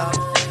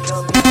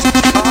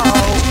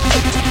 Oh,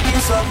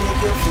 this will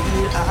make you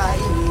feel I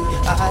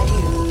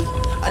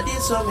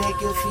this will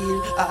make you feel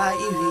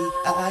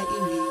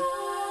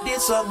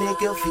this will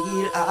make you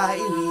feel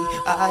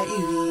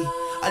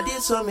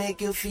this will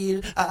make you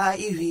feel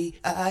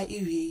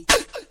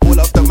Pull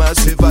up the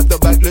massive at the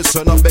back,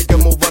 listen up, make you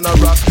move on a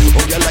rock.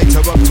 Oh, you light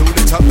her up to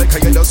the top, like how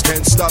you just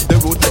can't stop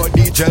the root or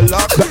DJ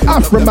lock. The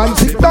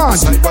Afrimantic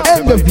dance,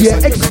 end of year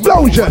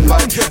explosion.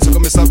 So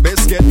come Mr.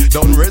 Best biscuit,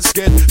 don't risk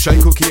it. Try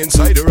cookie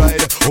inside the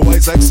ride.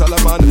 Always like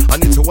Solomon, I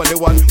need to only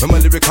one. When my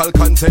lyrical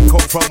content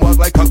come from work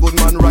like a good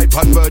man. Right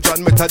pan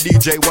virgin, met a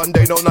DJ one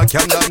day, no I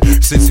can done.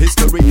 Since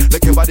history,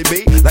 like your body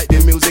be, like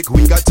the music,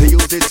 we got to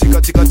use it.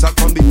 Ticka ticka tack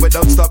on beat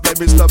without stop like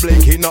Mr.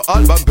 Blake. He no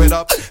all bump it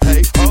up.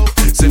 Hey ho,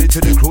 send it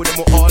to the crew, them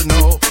we all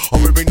know. Or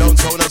we bring down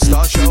sound and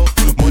star show.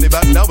 Money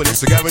back now and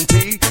it's a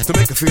guarantee to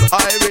make you feel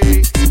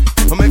irie.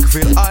 I make you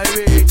feel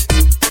irie.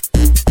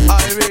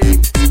 Irie.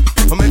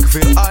 I make you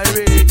feel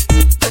irie.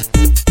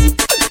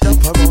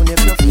 Jump around if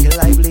you feel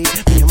lively.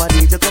 Me and my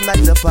DJ come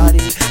like the party.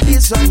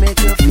 This one make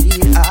you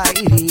feel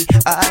irie,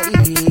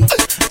 irie.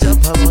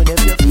 Jump around if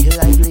you feel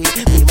lively.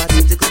 Me and my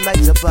DJ come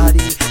like the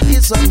party.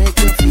 This one make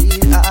you feel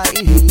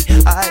irie,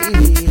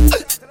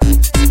 irie.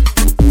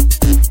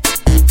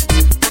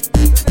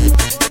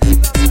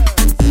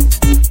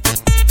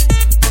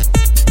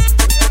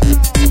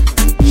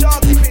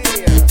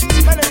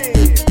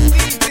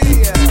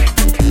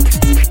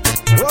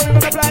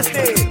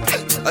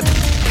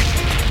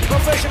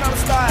 Professional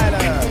style.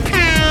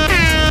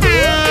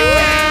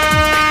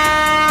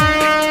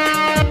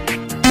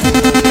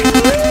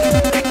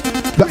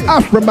 The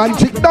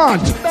Afrimantic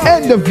dance,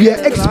 end of year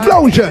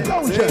explosion. Do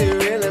you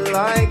really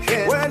like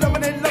it? We're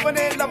loving it, loving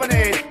it, loving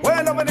it.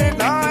 We're loving it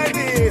like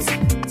this.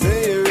 Do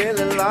you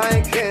really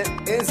like it?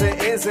 Is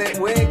it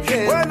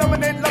wicked? We're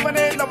loving it, loving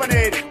it, loving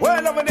it.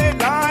 We're loving it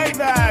like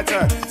that.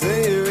 Do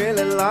you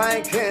really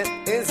like it?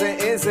 Is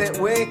it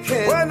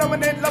wicked? We're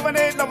loving it, loving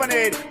it, loving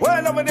it.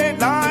 We're loving it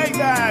like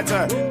that.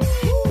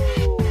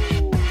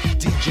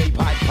 DJ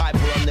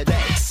Piper on the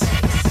decks.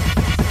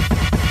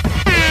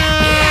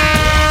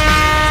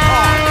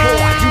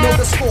 You know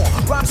the score.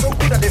 Rhyme so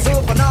good I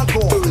deserve an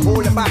encore.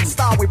 All about the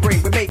style we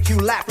bring. We make you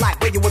laugh like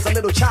when you was a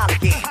little child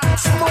again.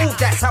 Smooth,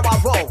 that's how I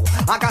roll.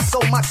 I got so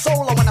much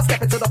soul when I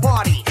step into the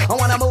party. I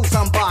wanna move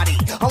somebody.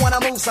 I wanna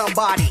move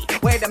somebody.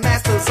 We're the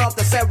masters of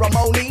the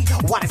ceremony.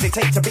 What does it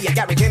take to be a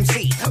garage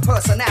MC?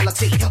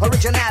 Personality,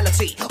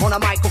 originality. On a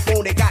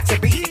microphone it got to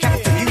be the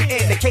capital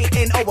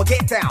U-N-K-N-O or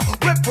get down.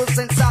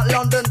 Represent South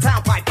London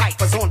town.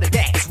 Pipers on the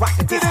decks. Rock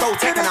the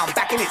discotheque and I'm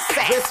back in its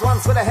set. This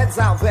one's for the heads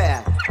out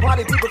there.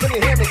 Party people, can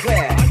you hear me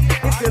clear?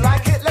 If you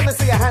like it, let me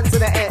see your hands in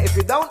the air. If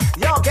you don't,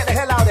 y'all get the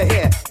hell out of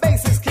here.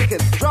 Bass is kicking,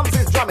 drums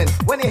is drumming.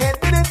 When you hear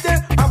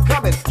I'm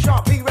coming.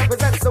 Sharp P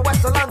represents the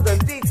west of London.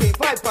 DT,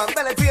 Piper,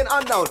 Melody and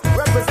Unknown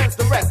represents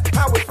the rest.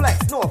 How we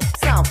flex, north,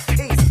 south,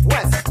 east,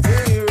 west.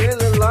 Do you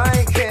really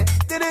like it?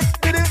 Did it?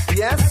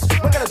 Yes.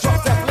 We're gonna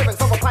drop death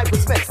lyrics over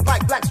Piper's mix.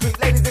 Like Blackstreet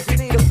ladies if you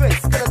need a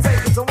fix. Gonna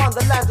take it to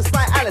Wonderland just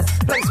like Alice.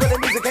 Place where the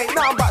music ain't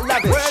nothing but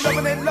lavish. We're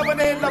loving it, loving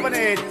it, loving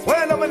it.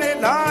 We're loving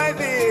it like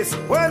this.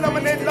 We're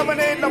loving it, loving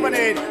it, loving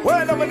it.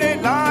 We're loving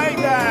it like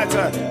that.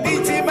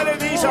 DT,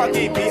 Melody, Sharp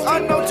P,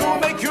 Unknown to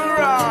make you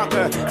rock.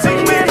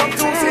 Sing me come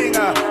to sing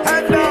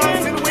and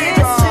dance till we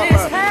drop.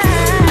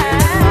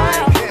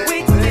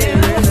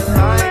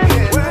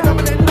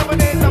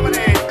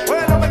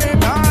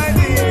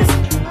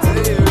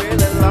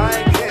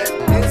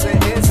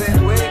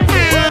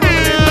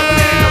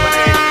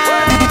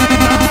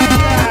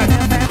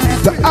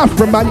 The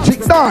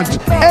Afrimantic dance,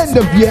 end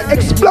of year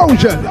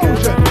explosion.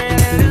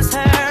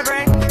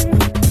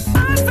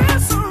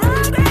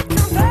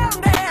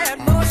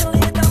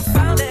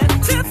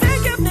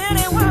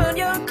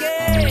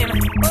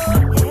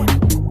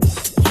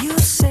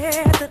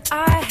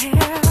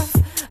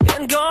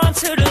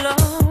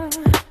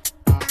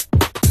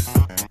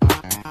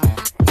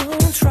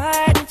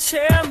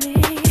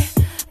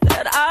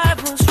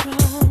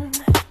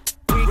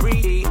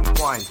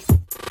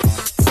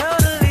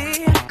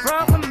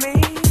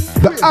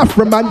 The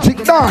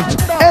Afrimantic dance,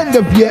 end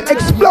of year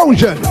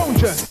explosion.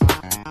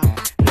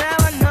 Now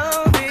I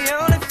know the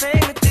only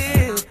thing to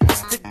do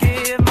is to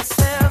give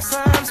myself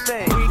some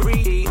space.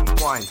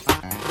 Rewind.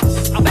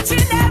 I bet she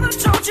never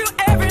told you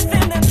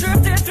everything that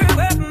drifted through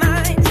her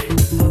mind.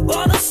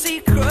 All the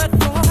secret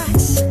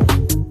thoughts.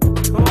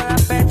 Well, I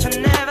bet you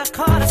never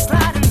caught her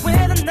sliding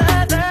with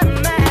another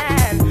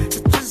man.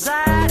 Just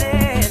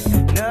decided,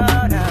 no.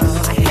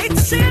 I hate to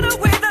see the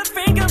way that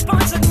finger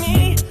points at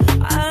me.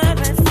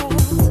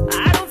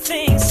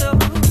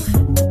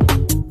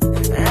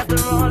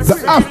 The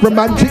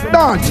Afrimantic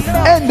dance,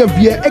 end of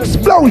year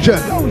explosion.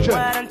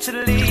 Why don't you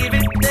leave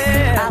it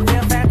there? I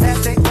feel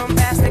fantastic,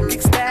 bombastic,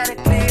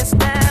 ecstatically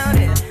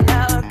astounded.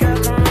 How a girl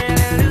can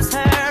really lose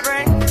her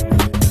brain.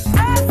 I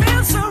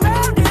feel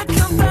surrounded,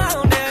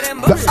 confounded, and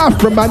The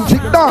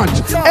Afrimantic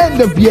dance,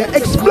 end of year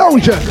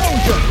explosion.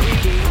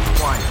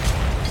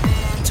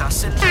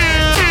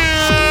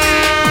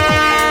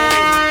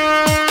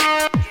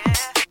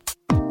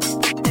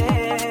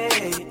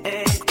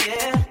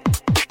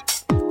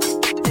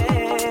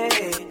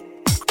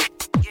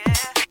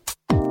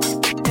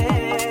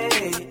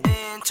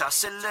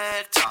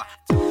 Selector,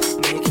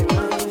 making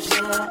moves,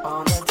 yeah,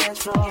 on the dance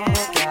floor.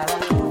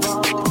 Gotta move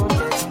on,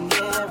 getting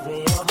yeah,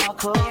 real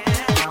hardcore.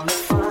 From the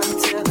front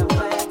to the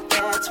back,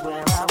 that's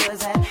where I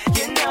was at.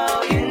 You know,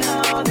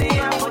 the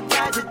apple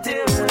tried to do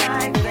it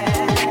like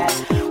that.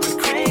 We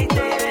Craig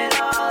David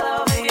all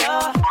over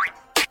your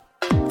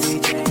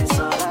DJ, it's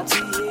all up to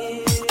you.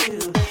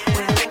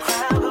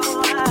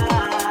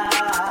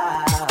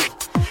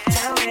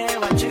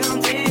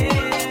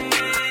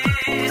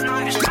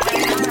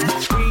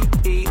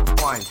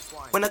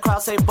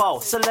 say bow,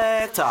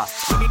 selector,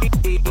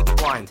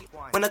 rewind.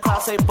 When the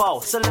crowd say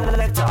bow,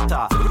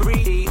 selector,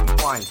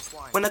 rewind.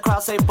 When the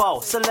crowd say bow,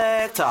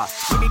 selector,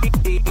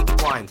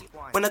 rewind.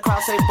 When the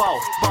crowd say bow,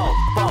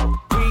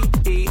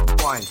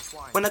 rewind.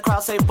 When the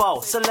crowd say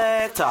bow,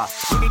 selector,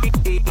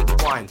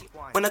 rewind.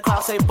 When the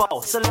crowd say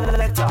bow,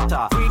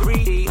 selector,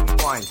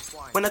 rewind.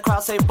 When the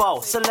crowd say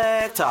bow,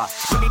 selector,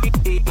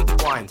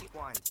 rewind.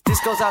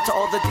 This goes out to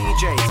all the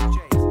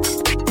DJs.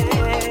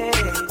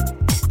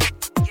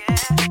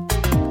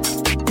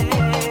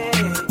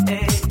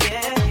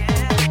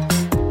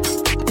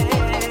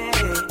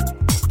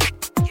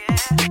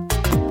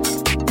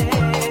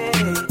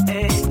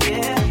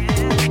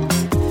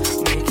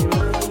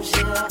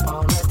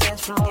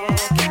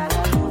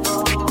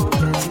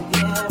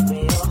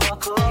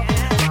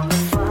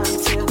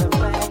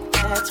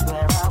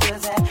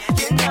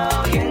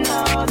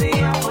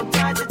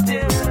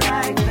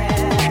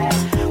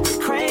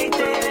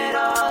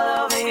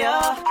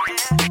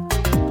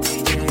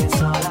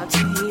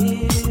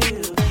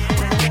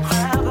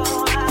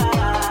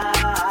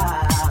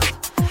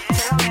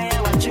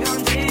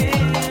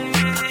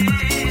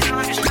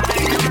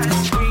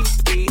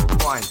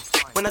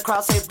 When the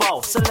crowd say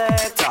bow,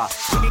 selector,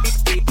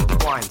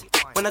 rewind.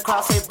 When the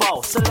crowd say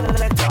bow,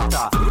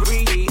 selector,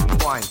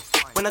 rewind.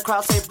 When the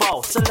crowd say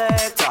bow,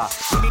 selector,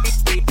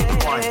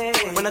 rewind.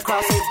 When the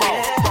crowd say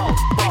bow,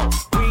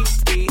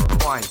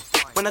 rewind.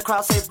 When the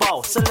crowd say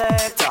bow,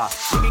 selector,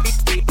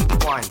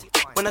 rewind.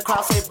 When the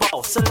crowd say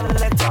bow,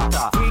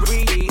 selector,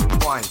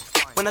 rewind.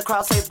 When the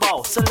crowd say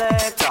bow,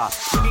 selector,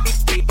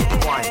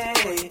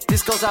 rewind.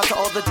 This goes out to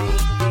all the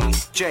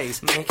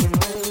DJs. Making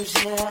moves,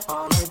 yeah,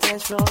 on the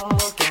dance floor.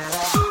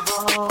 Gotta move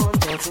on,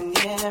 dancing,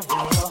 yeah,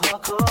 real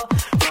hardcore.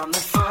 From the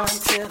front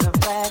to the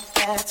back,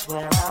 that's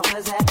where I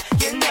was at.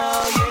 You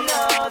know,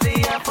 the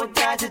apple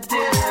died to do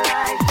it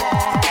like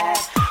that.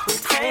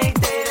 With Craig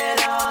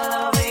David all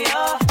over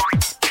you.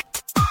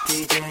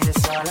 DJ,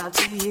 it's all up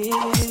to you.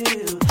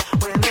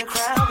 When the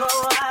crowd go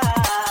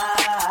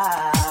wild,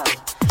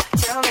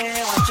 tell me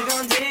what you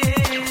gonna do.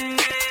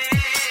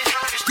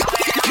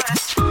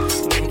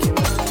 Making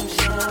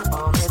moves, yeah,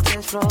 on the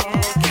dance floor. Gotta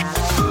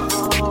move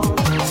on,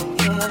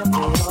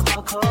 dancing, yeah, real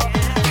hardcore.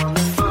 From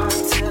the front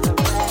to the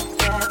back,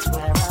 that's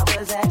where I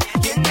was at.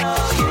 You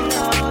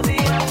know,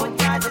 the apple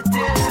died to do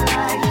it like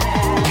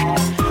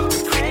that.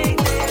 With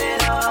Craig David all over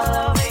you.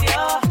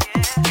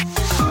 DJ,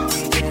 it's all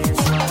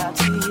up to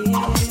you.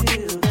 When the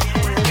crowd go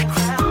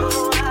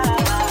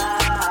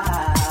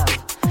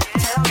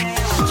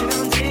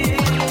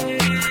wild,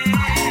 tell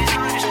me what you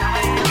gonna do.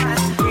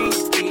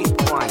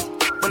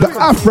 The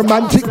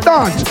Afrimantic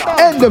dance,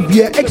 end of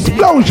year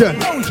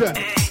explosion.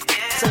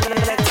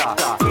 Selector,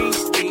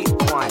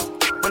 rewind.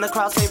 When the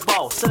crowd say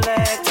bow,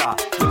 selector,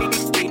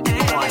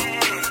 rewind.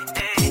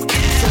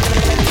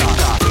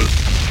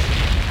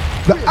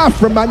 The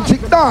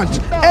Afrimantic dance,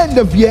 end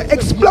of year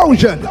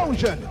explosion.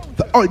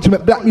 The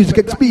ultimate black music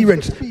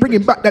experience,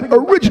 bringing back that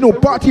original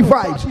party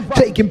vibes,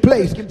 taking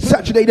place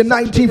Saturday the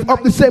 19th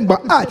of December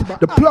at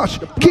the plush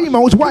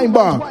KIMOS Wine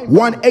Bar,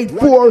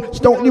 184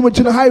 Stoke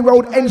Newington High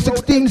Road,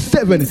 N16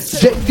 7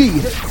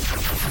 JD.